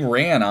 he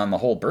ran on the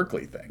whole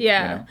Berkeley thing.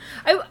 Yeah.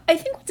 I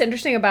think what's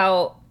interesting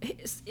about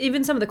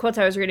even some of the quotes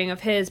I was reading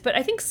of his, but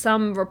I think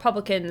some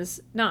Republicans,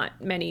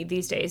 not many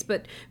these days,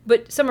 but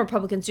some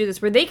Republicans do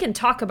this where they can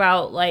talk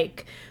about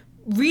like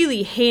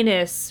really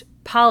heinous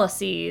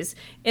policies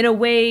in a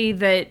way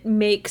that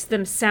makes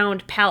them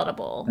sound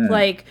palatable.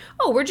 Like,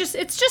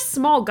 it's just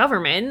small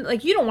government.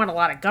 Like, you don't want a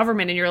lot of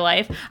government in your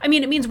life. I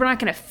mean, it means we're not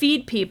going to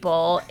feed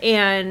people,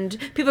 and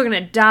people are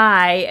going to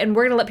die, and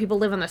we're going to let people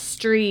live on the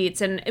streets,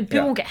 and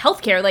people won't get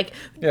health care. Like,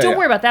 don't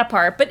worry about that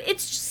part. But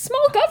it's just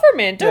small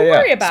government. Don't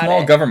worry about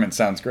small it. Government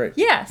sounds great.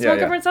 Yeah, small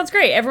government sounds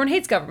great. Everyone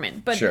hates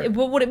government. But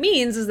what it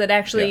means is that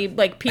actually,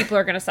 like, people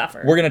are going to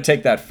suffer. We're going to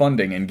take that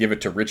funding and give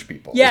it to rich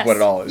people. Yes. Is what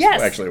it all is.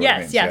 Actually what it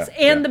means. Yes.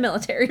 And the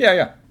military.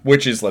 Yeah.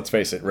 Which is, let's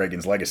face it,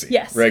 Reagan's legacy.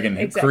 Yes,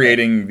 Reagan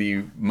creating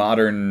the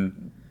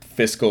modern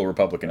fiscal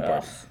Republican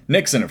Party.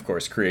 Nixon, of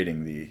course,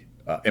 creating the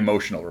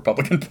emotional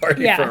Republican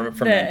Party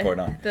from that point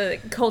on. The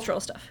cultural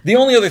stuff. The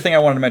only other thing I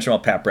wanted to mention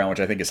about Pat Brown, which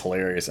I think is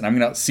hilarious, and I'm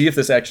going to see if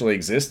this actually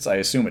exists. I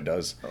assume it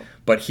does.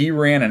 But he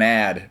ran an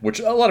ad, which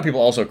a lot of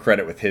people also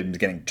credit with him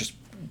getting just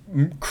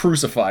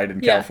crucified in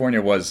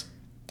California, was...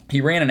 He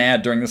ran an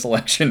ad during this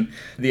election.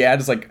 The ad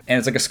is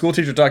it's like a school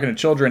teacher talking to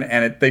children,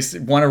 and they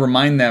want to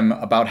remind them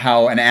about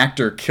how an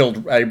actor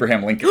killed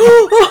Abraham Lincoln.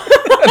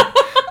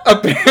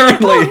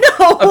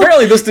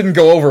 apparently this didn't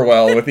go over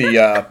well with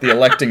the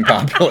electing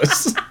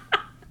populace.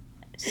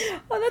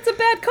 Oh, that's a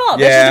bad call.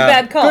 Yeah, that's just a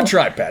bad call. Good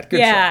try, Pat. Good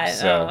try.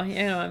 So,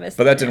 I missed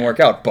but that didn't work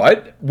out.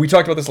 But we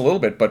talked about this a little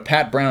bit, but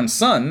Pat Brown's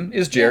son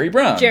is Jerry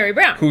Brown. Jerry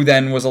Brown. Who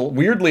then was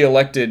weirdly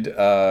elected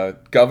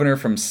governor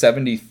from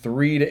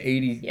 73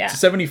 to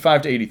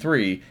 75 to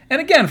 83. And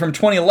again, from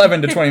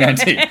 2011 to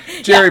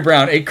 2019. Jerry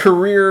Brown, a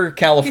career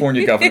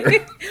California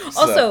governor.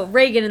 Also,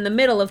 Reagan in the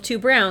middle of two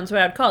Browns,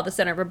 what I'd call the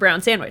center of a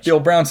brown sandwich. The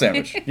old brown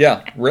sandwich.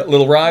 Yeah.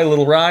 Little rye,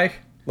 little Reagan.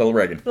 Little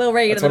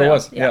Reagan. That's what it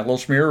was. Yeah, little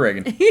schmear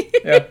Reagan.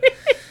 Yeah.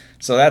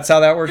 So that's how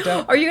that worked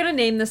out. Are you going to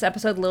name this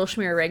episode Little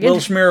Schmear Reagan? Little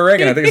Schmear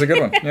Reagan. I think it's a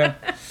good one.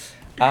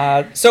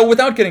 Yeah. So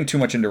without getting too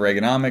much into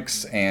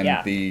Reaganomics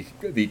and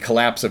the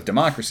collapse of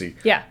democracy,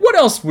 what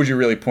else would you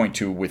really point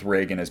to with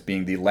Reagan as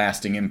being the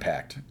lasting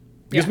impact?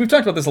 Because we've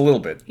talked about this a little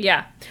bit.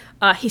 Yeah.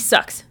 He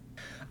sucks.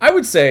 I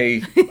would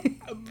say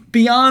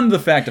beyond the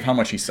fact of how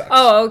much he sucks.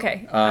 Oh,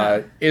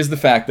 okay. Is the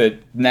fact that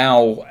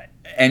now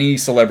any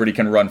celebrity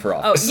can run for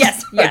office.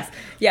 Oh, yes.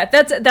 Yeah,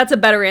 that's a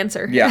better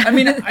answer. Yeah, I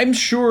mean, I'm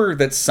sure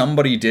that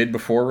somebody did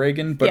before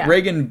Reagan, but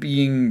Reagan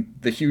being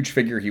the huge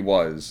figure he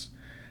was,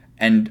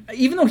 and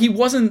even though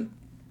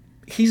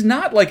he's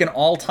not like an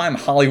all-time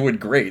Hollywood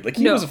great. Like,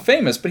 he was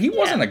famous, but he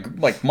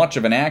wasn't much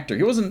of an actor.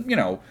 He wasn't,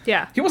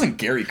 he wasn't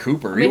Gary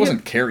Cooper. He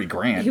wasn't Cary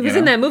Grant. He was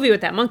in that movie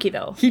with that monkey,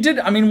 though. He did.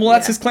 I mean, well,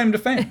 that's his claim to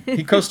fame.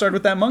 He co-starred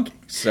with that monkey.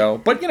 So,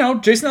 but,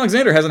 Jason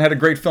Alexander hasn't had a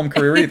great film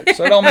career either,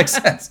 so it all makes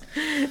sense.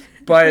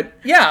 But,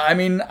 yeah, I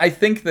mean, I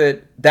think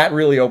that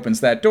really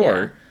opens that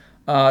door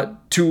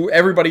to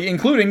everybody,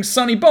 including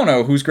Sonny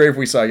Bono, whose grave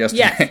we saw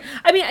yesterday. Yes.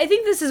 I mean, I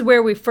think this is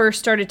where we first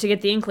started to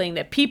get the inkling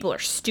that people are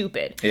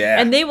stupid.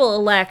 Yeah. And they will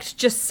elect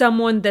just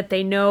someone that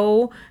they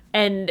know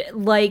and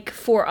like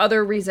for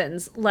other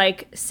reasons.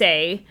 Like,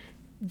 say,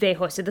 they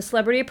hosted The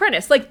Celebrity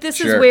Apprentice. Like, this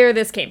is where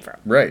this came from.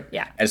 Right.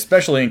 Yeah.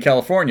 Especially in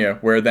California,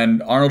 where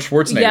then Arnold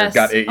Schwarzenegger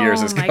got 8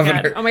 years as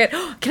governor. God. Oh, my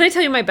God. Can I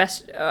tell you my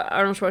best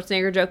Arnold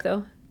Schwarzenegger joke,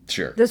 though?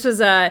 Sure. This was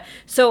this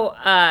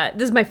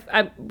is my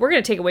we're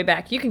gonna take it way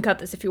back. You can cut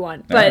this if you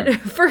want. But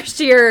first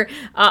year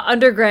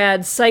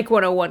undergrad Psych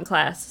 101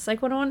 class.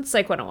 Psych 101?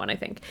 Psych 101, I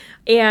think.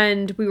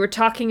 And we were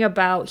talking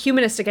about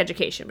humanistic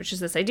education, which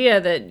is this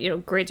idea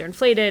that, grades are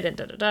inflated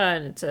and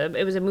and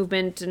it was a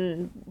movement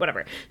and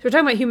whatever. So we're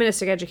talking about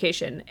humanistic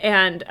education.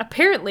 And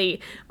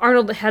apparently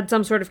Arnold had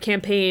some sort of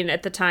campaign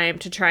at the time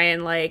to try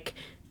and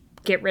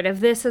get rid of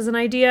this as an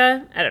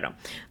idea. I don't know.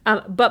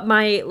 But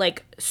my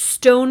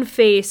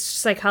stone-faced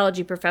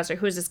psychology professor,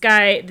 who is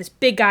this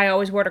big guy,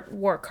 always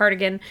wore a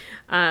cardigan,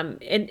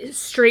 and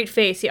straight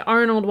face. Yeah,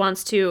 Arnold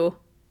wants to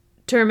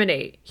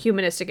terminate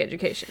humanistic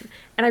education.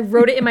 And I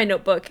wrote it in my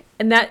notebook,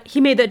 and he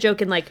made that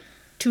joke in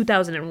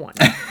 2001.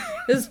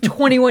 This is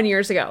 21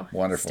 years ago.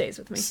 Wonderful. It stays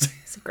with me.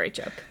 It's a great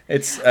joke.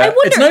 It's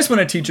nice when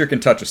a teacher can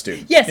touch a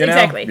student. Yes,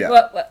 exactly.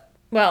 Yeah.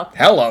 Well,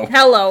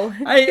 hello.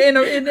 In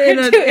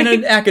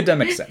an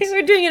academic sense.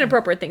 We're doing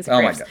inappropriate things.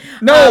 Oh my God!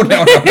 No.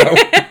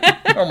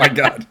 Oh my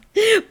God!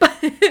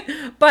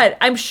 But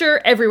I'm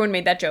sure everyone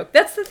made that joke.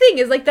 That's the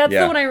thing. That's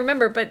the one I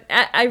remember. But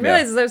I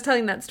realized as I was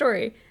telling that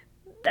story,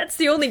 that's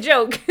the only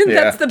joke.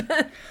 That's the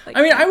best.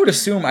 I mean, I would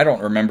assume, I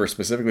don't remember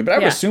specifically, but I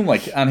would assume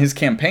on his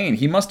campaign,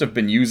 he must have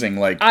been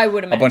using I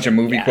would imagine, a bunch of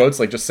movie quotes,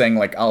 just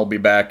saying I'll be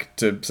back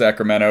to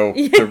Sacramento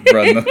to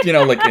run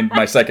the, in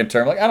my second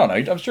term. I don't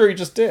know. I'm sure he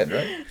just did,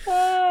 right?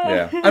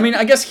 Yeah. I mean,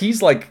 I guess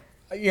he's I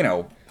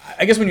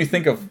guess when you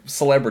think of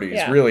celebrities,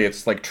 really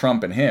it's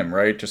Trump and him,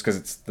 right? Just because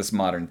it's this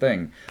modern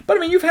thing. But I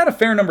mean, you've had a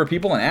fair number of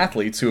people and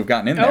athletes who have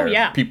gotten in there.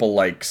 Yeah. People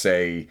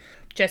say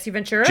Jesse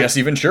Ventura.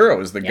 Jesse Ventura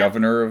was the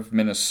governor of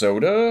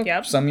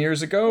Minnesota some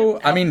years ago.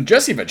 I mean,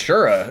 Jesse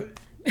Ventura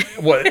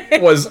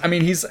was I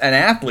mean, he's an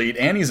athlete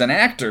and he's an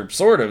actor,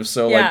 sort of.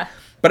 So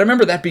but I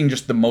remember that being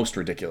just the most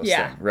ridiculous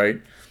thing,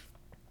 right?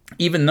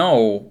 Even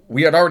though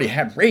we had already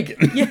had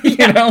Reagan,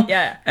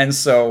 Yeah. And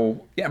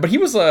so, but he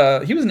was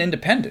an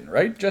independent,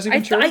 right? Jesse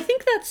Ventura? I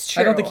think that's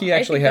true. I don't think he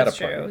actually had a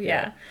party.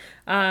 Yeah.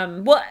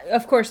 Well,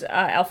 of course,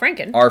 Al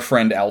Franken. Our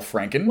friend Al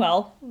Franken.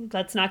 Well,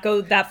 let's not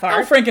go that far.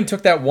 Al Franken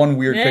took that one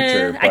weird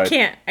picture. But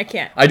I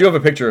can't. I do have a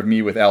picture of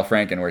me with Al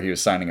Franken where he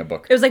was signing a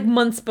book. It was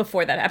months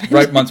before that happened.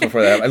 Right, months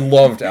before that happened. I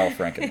loved Al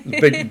Franken.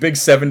 Big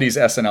 70s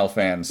SNL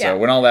fan. So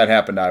when all that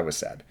happened, I was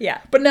sad. Yeah.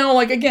 But now,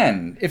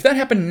 again, if that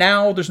happened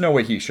now, there's no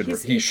way he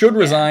should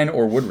resign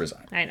or would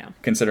resign. I know.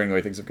 Considering the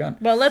way things have gone.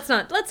 Well, let's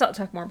not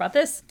talk more about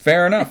this.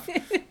 Fair enough.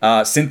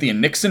 Cynthia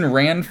Nixon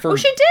ran for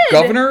she did.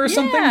 governor or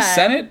something?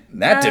 Senate?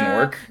 That didn't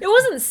work. It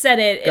wasn't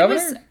Senate.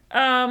 Governor? It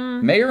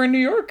was mayor in New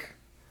York?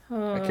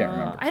 I can't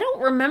remember. I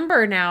don't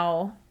remember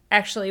now,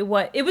 actually,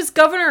 what it was,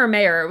 governor or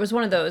mayor. It was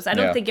one of those. I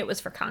don't think it was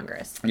for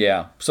Congress.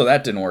 Yeah, so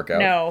that didn't work out.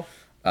 No.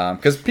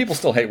 Because people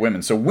still hate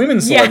women, so women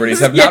celebrities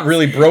have not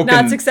really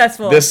broken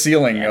this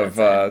ceiling of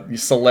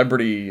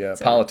celebrity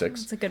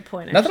politics. That's a good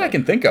point. Not that I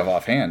can think of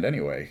offhand,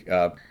 anyway.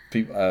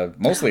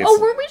 Mostly. It's,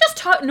 were we just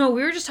talking? No,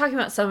 we were just talking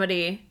about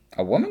somebody.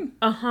 A woman?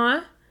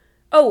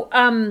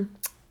 Oh,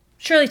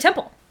 Shirley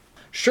Temple.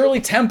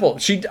 Shirley Temple.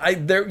 This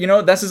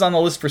is on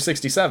the list for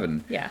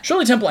 67. Yeah.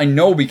 Shirley Temple, I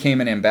know,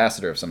 became an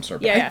ambassador of some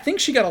sort. But I think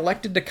she got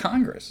elected to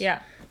Congress.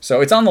 Yeah.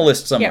 So it's on the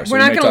list somewhere. Yeah, so we're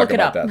we not may going to talk look it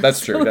about up. that.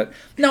 That's true.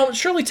 No,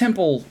 Shirley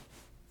Temple,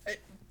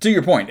 to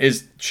your point,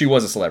 she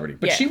was a celebrity,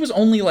 but she was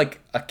only like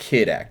a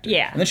kid actor.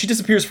 Yeah. And then she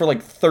disappears for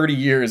like 30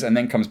 years and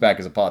then comes back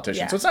as a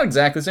politician. Yeah. So it's not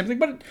exactly the same thing,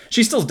 but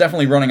she's still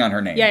definitely running on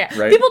her name. Yeah.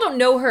 Right? People don't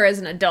know her as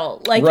an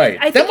adult. Like, right.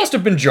 I think that must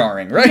have been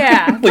jarring, right?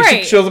 Yeah. Like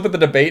right. she shows up at the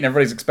debate and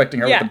everybody's expecting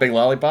her with the big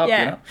lollipop. Yeah.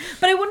 You know?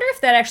 But I wonder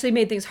if that actually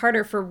made things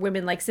harder for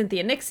women like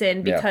Cynthia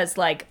Nixon because,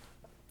 like,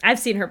 I've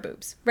seen her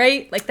boobs,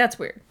 right? Like, that's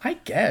weird. I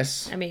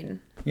guess. I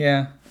mean.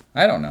 Yeah.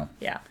 I don't know.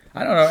 Yeah.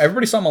 I don't know.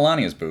 Everybody saw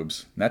Melania's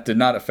boobs. That did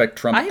not affect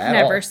Trump at all. I've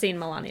never seen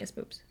Melania's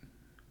boobs.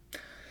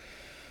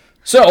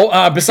 So,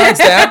 besides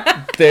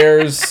that,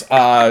 there's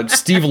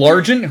Steve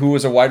Largent, who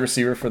was a wide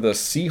receiver for the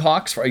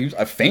Seahawks,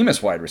 a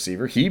famous wide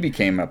receiver. He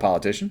became a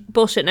politician.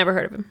 Bullshit, never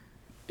heard of him.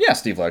 Yeah,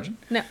 Steve Largent.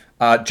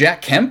 No.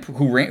 Jack Kemp,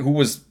 who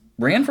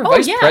ran for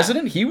vice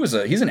president. He's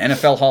an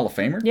NFL Hall of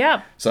Famer.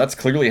 Yeah. So that's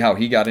clearly how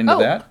he got into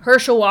that.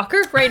 Herschel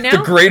Walker right now.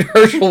 The great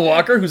Herschel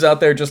Walker, who's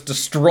out there just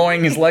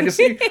destroying his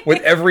legacy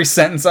with every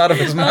sentence out of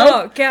his mouth.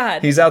 Oh,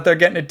 God. He's out there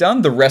getting it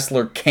done. The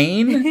wrestler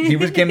Kane, he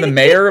became the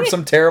mayor of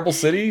some terrible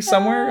city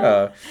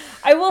somewhere.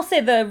 I will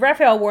say the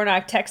Raphael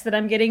Warnock text that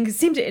I'm getting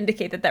seem to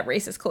indicate that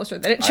race is closer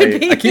than it should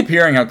be. I keep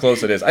hearing how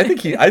close it is. I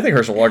think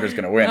Herschel Walker's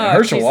going to win. And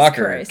Herschel Jesus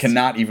Walker Christ.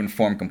 cannot even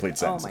form complete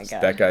sentences. Oh my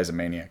God. That guy's a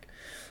maniac.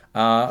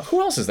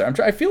 Who else is there?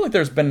 I feel like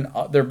there've been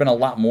a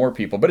lot more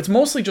people, but it's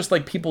mostly just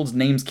like people's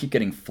names keep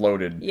getting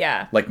floated.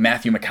 Yeah. Like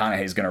Matthew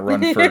McConaughey's going to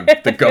run for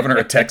the governor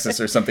of Texas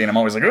or something, and I'm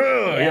always like,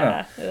 ugh,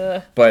 Yeah. you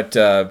know.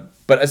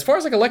 But as far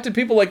as like elected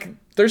people, like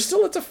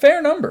it's a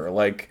fair number.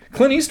 Like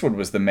Clint Eastwood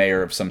was the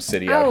mayor of some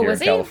city out here in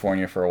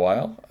California for a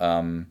while.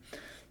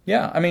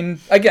 Yeah, I mean,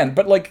 again,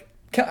 but like.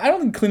 I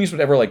don't think Clint Eastwood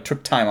ever like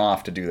took time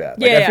off to do that.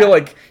 Like, I feel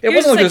like it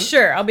wasn't like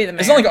sure, I'll be the mayor.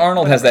 It's not like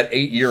Arnold has that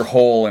 8-year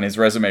hole in his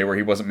resume where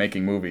he wasn't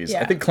making movies.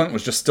 Yeah. I think Clint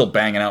was just still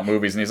banging out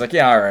movies, and he's like,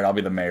 "Yeah, all right, I'll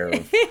be the mayor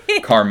of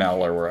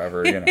Carmel or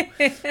wherever," you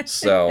know.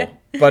 So,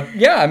 but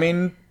yeah, I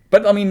mean,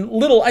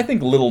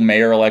 little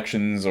mayor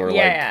elections or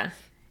yeah,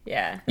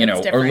 you know,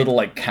 different. or little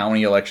like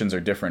county elections are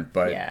different.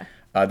 But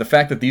the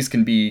fact that these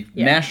can be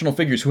national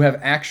figures who have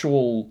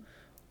actual,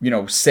 you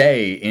know,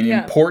 say in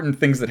important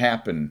things that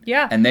happen,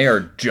 and they are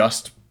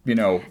just. You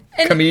know,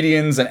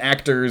 comedians and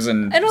actors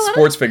and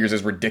sports figures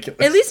is ridiculous.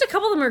 At least a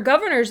couple of them are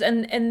governors,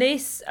 and they,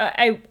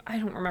 I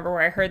don't remember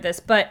where I heard this,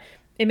 but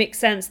it makes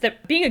sense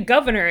that being a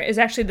governor is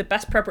actually the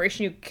best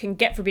preparation you can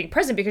get for being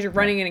president because you're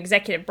running an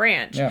executive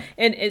branch. Yeah.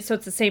 And so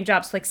it's the same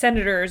jobs like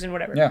senators and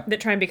whatever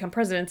that try and become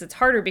presidents. It's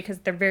harder because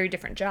they're very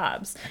different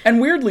jobs. And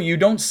weirdly, you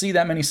don't see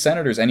that many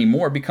senators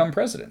anymore become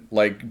president.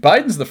 Like,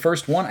 Biden's the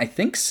first one, I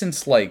think,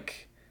 since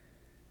like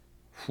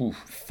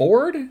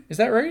Ford? Is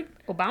that right?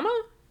 Obama?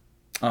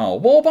 Oh,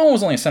 well, Obama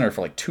was only a senator for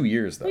like 2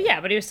 years, though. Well,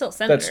 yeah, but he was still a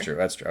senator.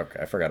 That's true. Okay,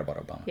 I forgot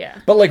about Obama. Yeah.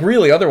 But, like,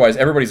 really, otherwise,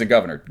 everybody's a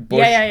governor.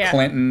 Bush,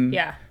 Clinton.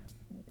 Yeah.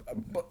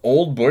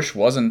 Old Bush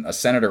wasn't a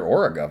senator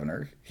or a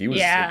governor. He was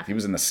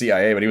in the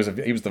CIA, but he was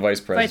the vice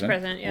president. Vice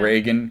president, yeah.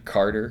 Reagan,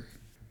 Carter.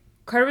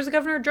 Carter was the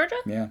governor of Georgia?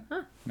 Yeah.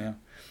 Huh. Yeah.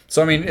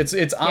 So, I mean,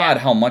 it's odd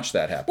how much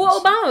that happens.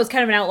 Well, Obama was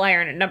kind of an outlier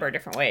in a number of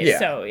different ways,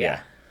 yeah.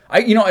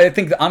 I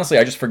think that, honestly,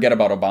 I just forget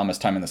about Obama's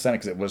time in the Senate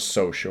because it was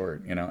so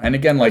short, you know. And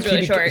again, like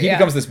really he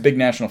becomes this big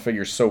national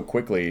figure so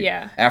quickly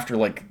after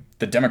like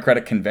the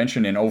Democratic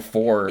convention in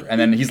 2004, and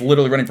then he's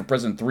literally running for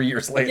president 3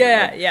 years later.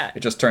 Yeah.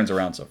 It just turns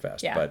around so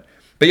fast. Yeah.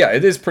 But yeah,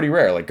 it is pretty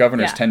rare. Like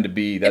governors tend to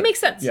be that. It makes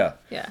sense. Yeah.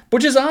 Yeah.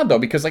 Which is odd though,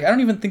 because like I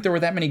don't even think there were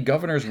that many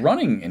governors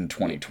running in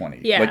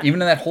 2020. Yeah. Like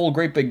even in that whole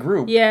great big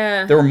group.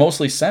 Yeah. There were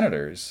mostly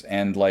senators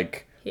and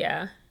like.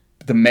 Yeah.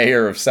 The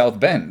mayor of South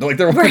Bend. Like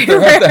there weren't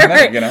that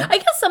many, you know? I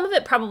guess some of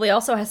it probably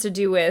also has to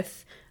do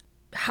with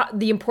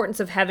the importance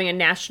of having a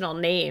national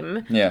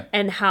name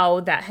and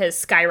how that has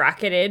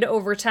skyrocketed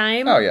over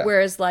time. Oh, yeah.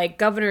 Whereas like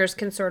governors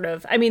can sort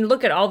of, I mean,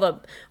 look at all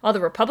the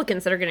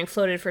Republicans that are getting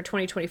floated for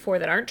 2024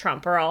 that aren't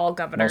Trump are all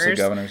governors. Mostly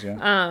governors,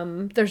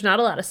 yeah. There's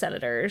not a lot of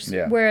senators.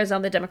 Yeah. Whereas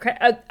on the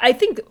Democrat, I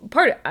think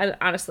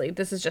honestly,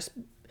 this is just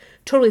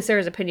totally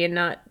Sarah's opinion,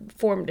 not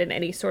formed in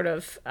any sort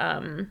of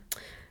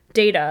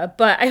data,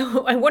 but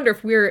I wonder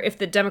if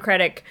the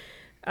Democratic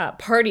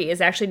Party is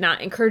actually not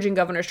encouraging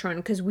governors to run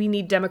because we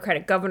need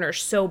Democratic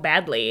governors so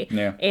badly.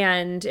 Yeah.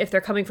 And if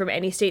they're coming from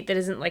any state that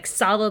isn't like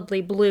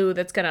solidly blue,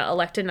 that's going to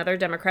elect another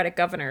Democratic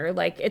governor,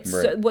 like it's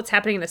what's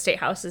happening in the state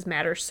houses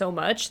matters so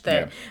much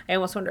that I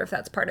almost wonder if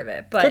that's part of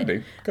it. But could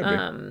be.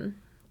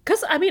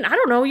 Because, I mean, I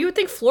don't know. You would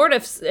think Florida,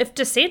 if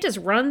DeSantis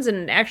runs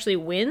and actually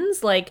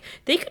wins, like,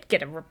 they could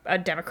get a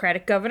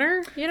Democratic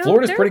governor, you know?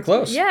 Florida's pretty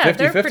close. Yeah, 50-50.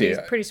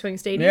 they're pretty swing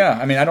state. Yeah,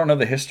 I mean, I don't know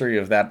the history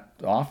of that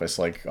office,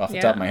 like, off the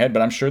top of my head,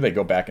 but I'm sure they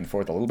go back and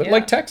forth a little bit,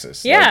 like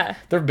Texas. Yeah. Like,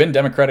 there have been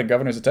Democratic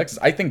governors of Texas.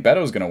 I think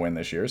Beto's going to win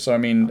this year, so, I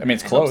mean,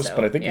 it's close,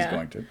 but I think he's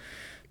going to.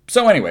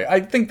 So, anyway, I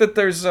think that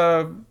there's,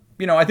 I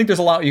think there's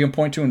a lot you can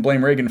point to and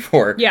blame Reagan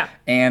for. Yeah.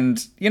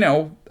 And,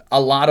 a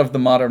lot of the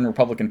modern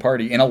Republican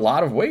Party, in a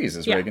lot of ways,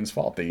 is Reagan's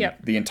fault. The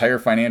entire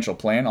financial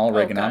plan, all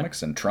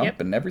Reaganomics and Trump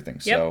and everything.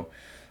 So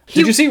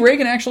Did you see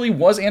Reagan actually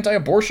was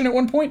anti-abortion at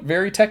one point,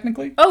 very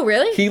technically? Oh,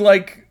 really? He,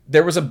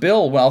 there was a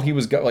bill while he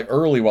was,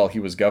 early while he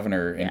was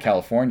governor in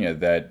California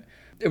that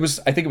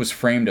I think it was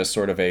framed as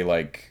sort of a,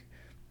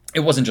 it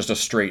wasn't just a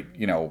straight,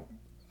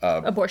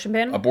 abortion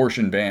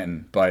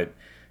ban, but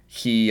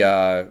he,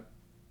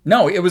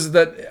 no, it was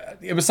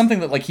something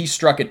that, he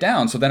struck it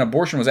down, so then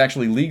abortion was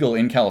actually legal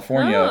in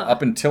California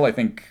up until, I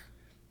think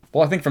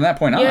from that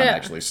point on,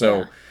 actually,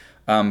 so,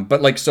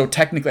 so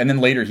technically, and then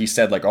later he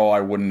said, I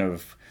wouldn't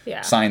have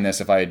signed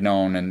this if I had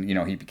known, and,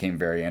 he became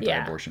very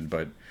anti-abortion,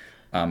 but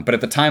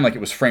at the time, it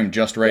was framed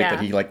just right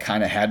that he,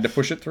 kind of had to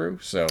push it through,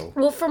 so.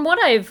 Well, from what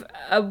I've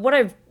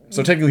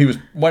So technically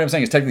what I'm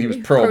saying is technically he was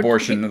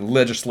pro-abortion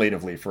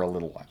legislatively for a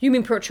little while. You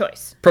mean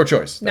pro-choice?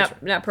 Pro-choice.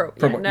 Not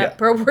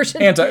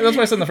pro-abortion. That's what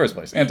I said in the first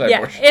place.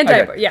 Anti-abortion.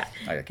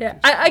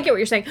 I get what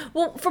you're saying.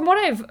 Well, from what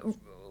I've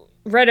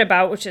read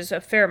about, which is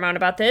a fair amount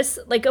about this,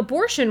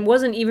 abortion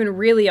wasn't even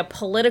really a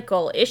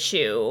political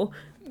issue.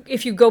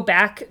 If you go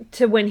back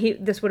to when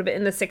this would have been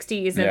in the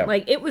 60s,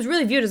 and it was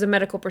really viewed as a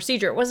medical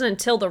procedure. It wasn't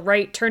until the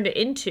right turned it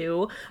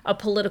into a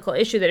political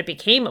issue that it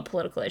became a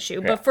political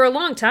issue. But for a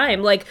long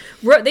time,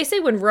 they say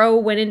when Roe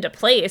went into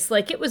place,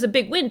 it was a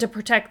big win to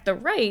protect the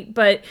right,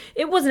 but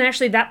it wasn't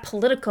actually that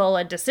political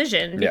a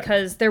decision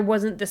because there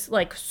wasn't this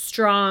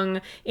strong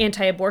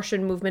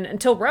anti-abortion movement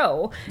until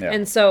Roe.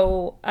 And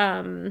so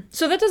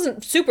so that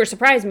doesn't super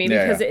surprise me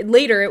because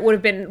later it would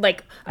have been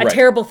a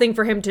terrible thing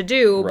for him to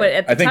do, but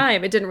at the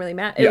time it didn't really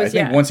matter. I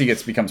think once he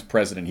becomes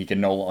president, he can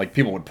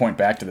people would point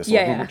back to this,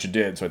 look what you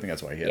did. So I think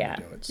that's why he had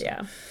to do it. So.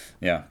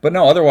 Yeah. But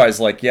no,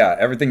 otherwise,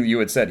 everything that you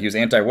had said, he was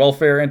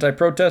anti-welfare,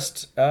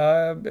 anti-protest,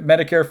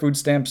 Medicare, food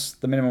stamps,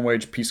 the minimum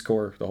wage, Peace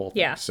Corps, the whole thing.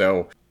 Yeah.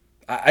 So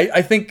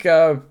I think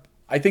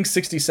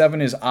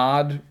 67 is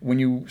odd when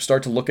you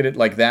start to look at it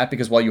like that,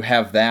 because while you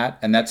have that,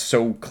 and that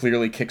so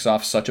clearly kicks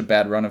off such a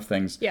bad run of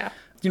things. Yeah.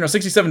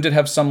 67 did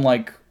have some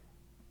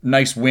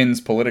nice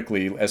wins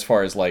politically, as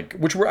far as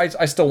which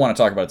I still want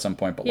to talk about at some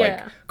point, but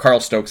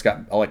Carl Stokes got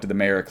elected the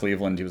mayor of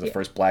Cleveland. He was the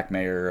first black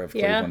mayor of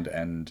Cleveland,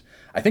 and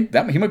I think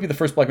that he might be the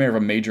first black mayor of a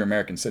major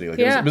American city.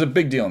 It was a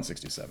big deal in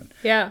 67.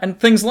 Yeah. And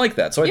things like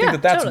that. So I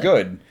think that's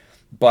good.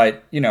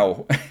 But,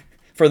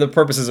 for the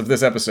purposes of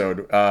this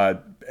episode,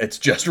 it's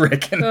just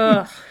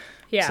Reagan.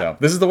 Yeah. So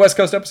this is the West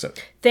Coast episode.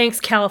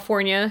 Thanks,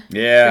 California.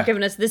 Yeah. For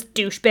giving us this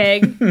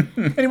douchebag.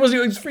 And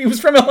he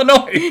was from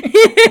Illinois.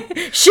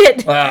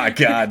 Shit. Ah,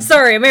 God.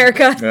 Sorry,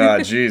 America. Ah,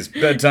 jeez.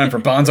 Bedtime for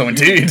Bonzo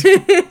indeed.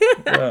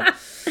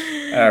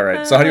 All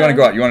right. So how do you want to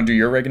go out? You want to do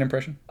your Reagan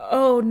impression?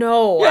 Oh,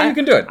 no. Yeah, you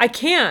can do it. I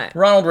can't.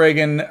 Ronald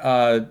Reagan,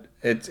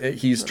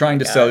 he's trying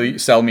to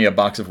sell me a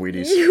box of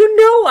Wheaties.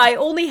 I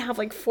only have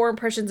 4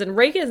 impressions, and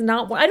Reagan is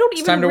not one. I don't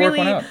even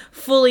really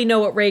fully know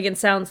what Reagan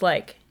sounds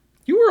like.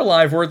 You were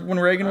alive when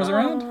Reagan was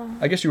around?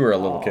 I guess you were a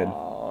little kid.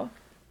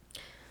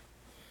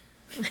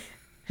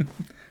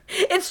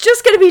 It's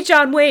just going to be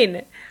John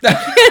Wayne.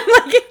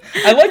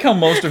 I like how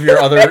most of your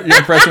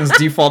impressions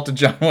default to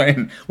John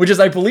Wayne, which is,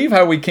 I believe,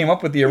 how we came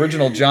up with the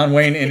original John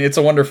Wayne in It's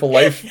a Wonderful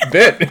Life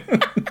bit. I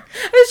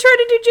was trying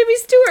to do Jimmy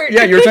Stewart.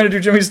 Yeah, you were trying to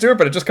do Jimmy Stewart,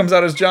 but it just comes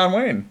out as John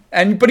Wayne.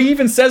 But he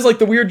even says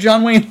the weird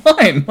John Wayne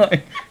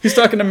line. He's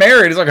talking to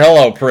Mary, and he's like,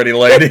 "Hello, pretty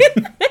lady."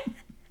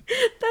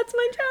 That's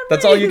my John Wayne.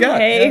 That's all you got.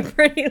 Hey,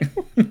 pretty.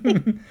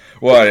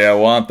 What, you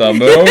want the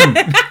moon?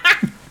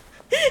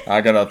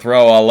 I gotta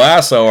throw a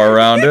lasso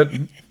around it.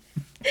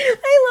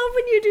 I love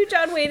when you do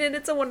John Wayne and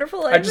It's a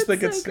Wonderful Life. I just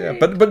think it's great.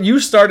 But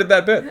you started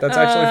that bit. That's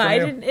actually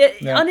from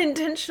you.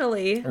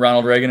 Unintentionally.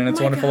 Ronald Reagan and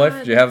It's a Wonderful Life.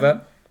 Did you have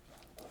that?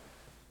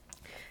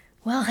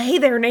 Well, hey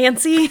there,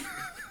 Nancy.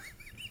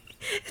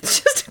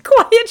 It's just a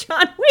quiet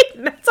John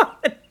Wayne. That's all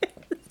it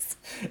is.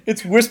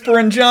 It's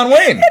whispering John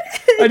Wayne.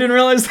 I didn't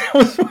realize that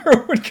was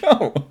where it would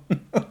go.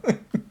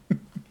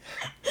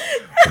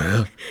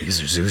 Well,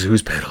 these are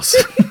Zuzu's pedals.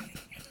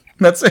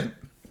 That's it.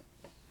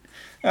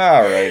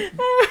 All right.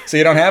 So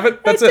you don't have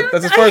it? That's it.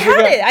 That's as far as we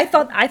got.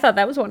 I thought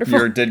that was wonderful.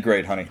 You did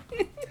great, honey.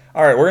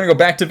 All right, we're gonna go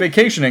back to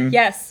vacationing.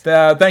 Yes.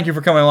 Thank you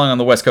for coming along on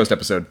the West Coast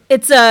episode.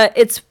 It's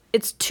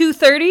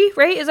 2:30,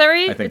 right? Is that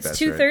right? I think that's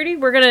 2:30. Right.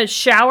 We're gonna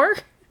shower.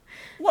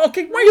 Well,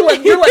 okay.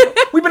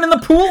 We've been in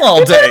the pool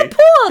all day.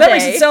 That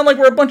makes it sound like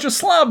we're a bunch of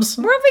slobs.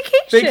 We're on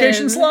vacation.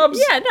 Vacation slobs.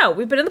 Yeah, no,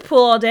 we've been in the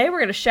pool all day. We're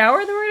gonna shower,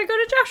 then we're gonna go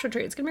to Joshua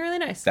Tree. It's gonna be really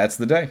nice. That's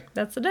the day.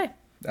 That's the day.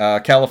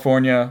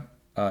 California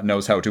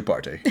knows how to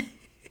party.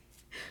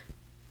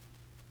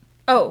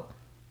 Oh.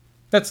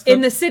 That's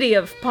in the city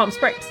of Palm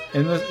Springs.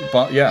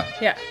 Yeah.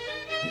 Yeah.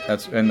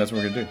 That's what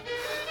we're gonna do.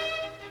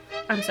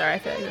 I'm sorry, I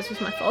feel like this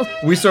was my fault.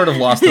 We sort of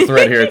lost the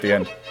thread here at the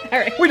end. All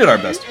right. We did our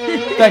best.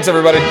 Thanks,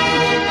 everybody.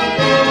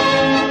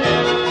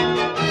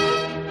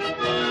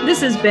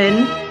 This has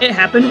been It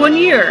Happened One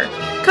Year.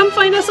 Come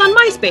find us on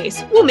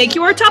MySpace. We'll make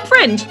you our top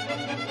friend.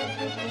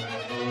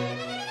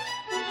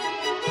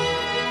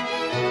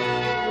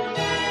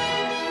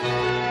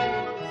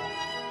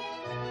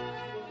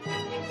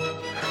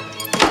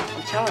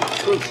 I'm telling the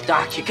truth,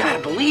 Doc. You gotta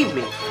believe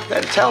me.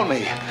 Then tell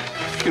me,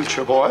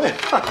 future boy,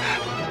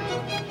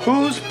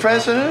 who's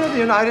president of the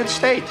United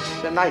States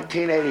in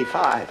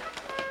 1985?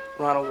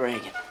 Ronald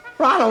Reagan.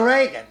 Ronald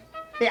Reagan,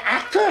 the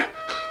actor?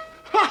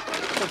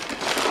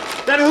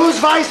 Then who's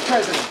vice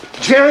president?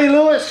 Jerry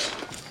Lewis?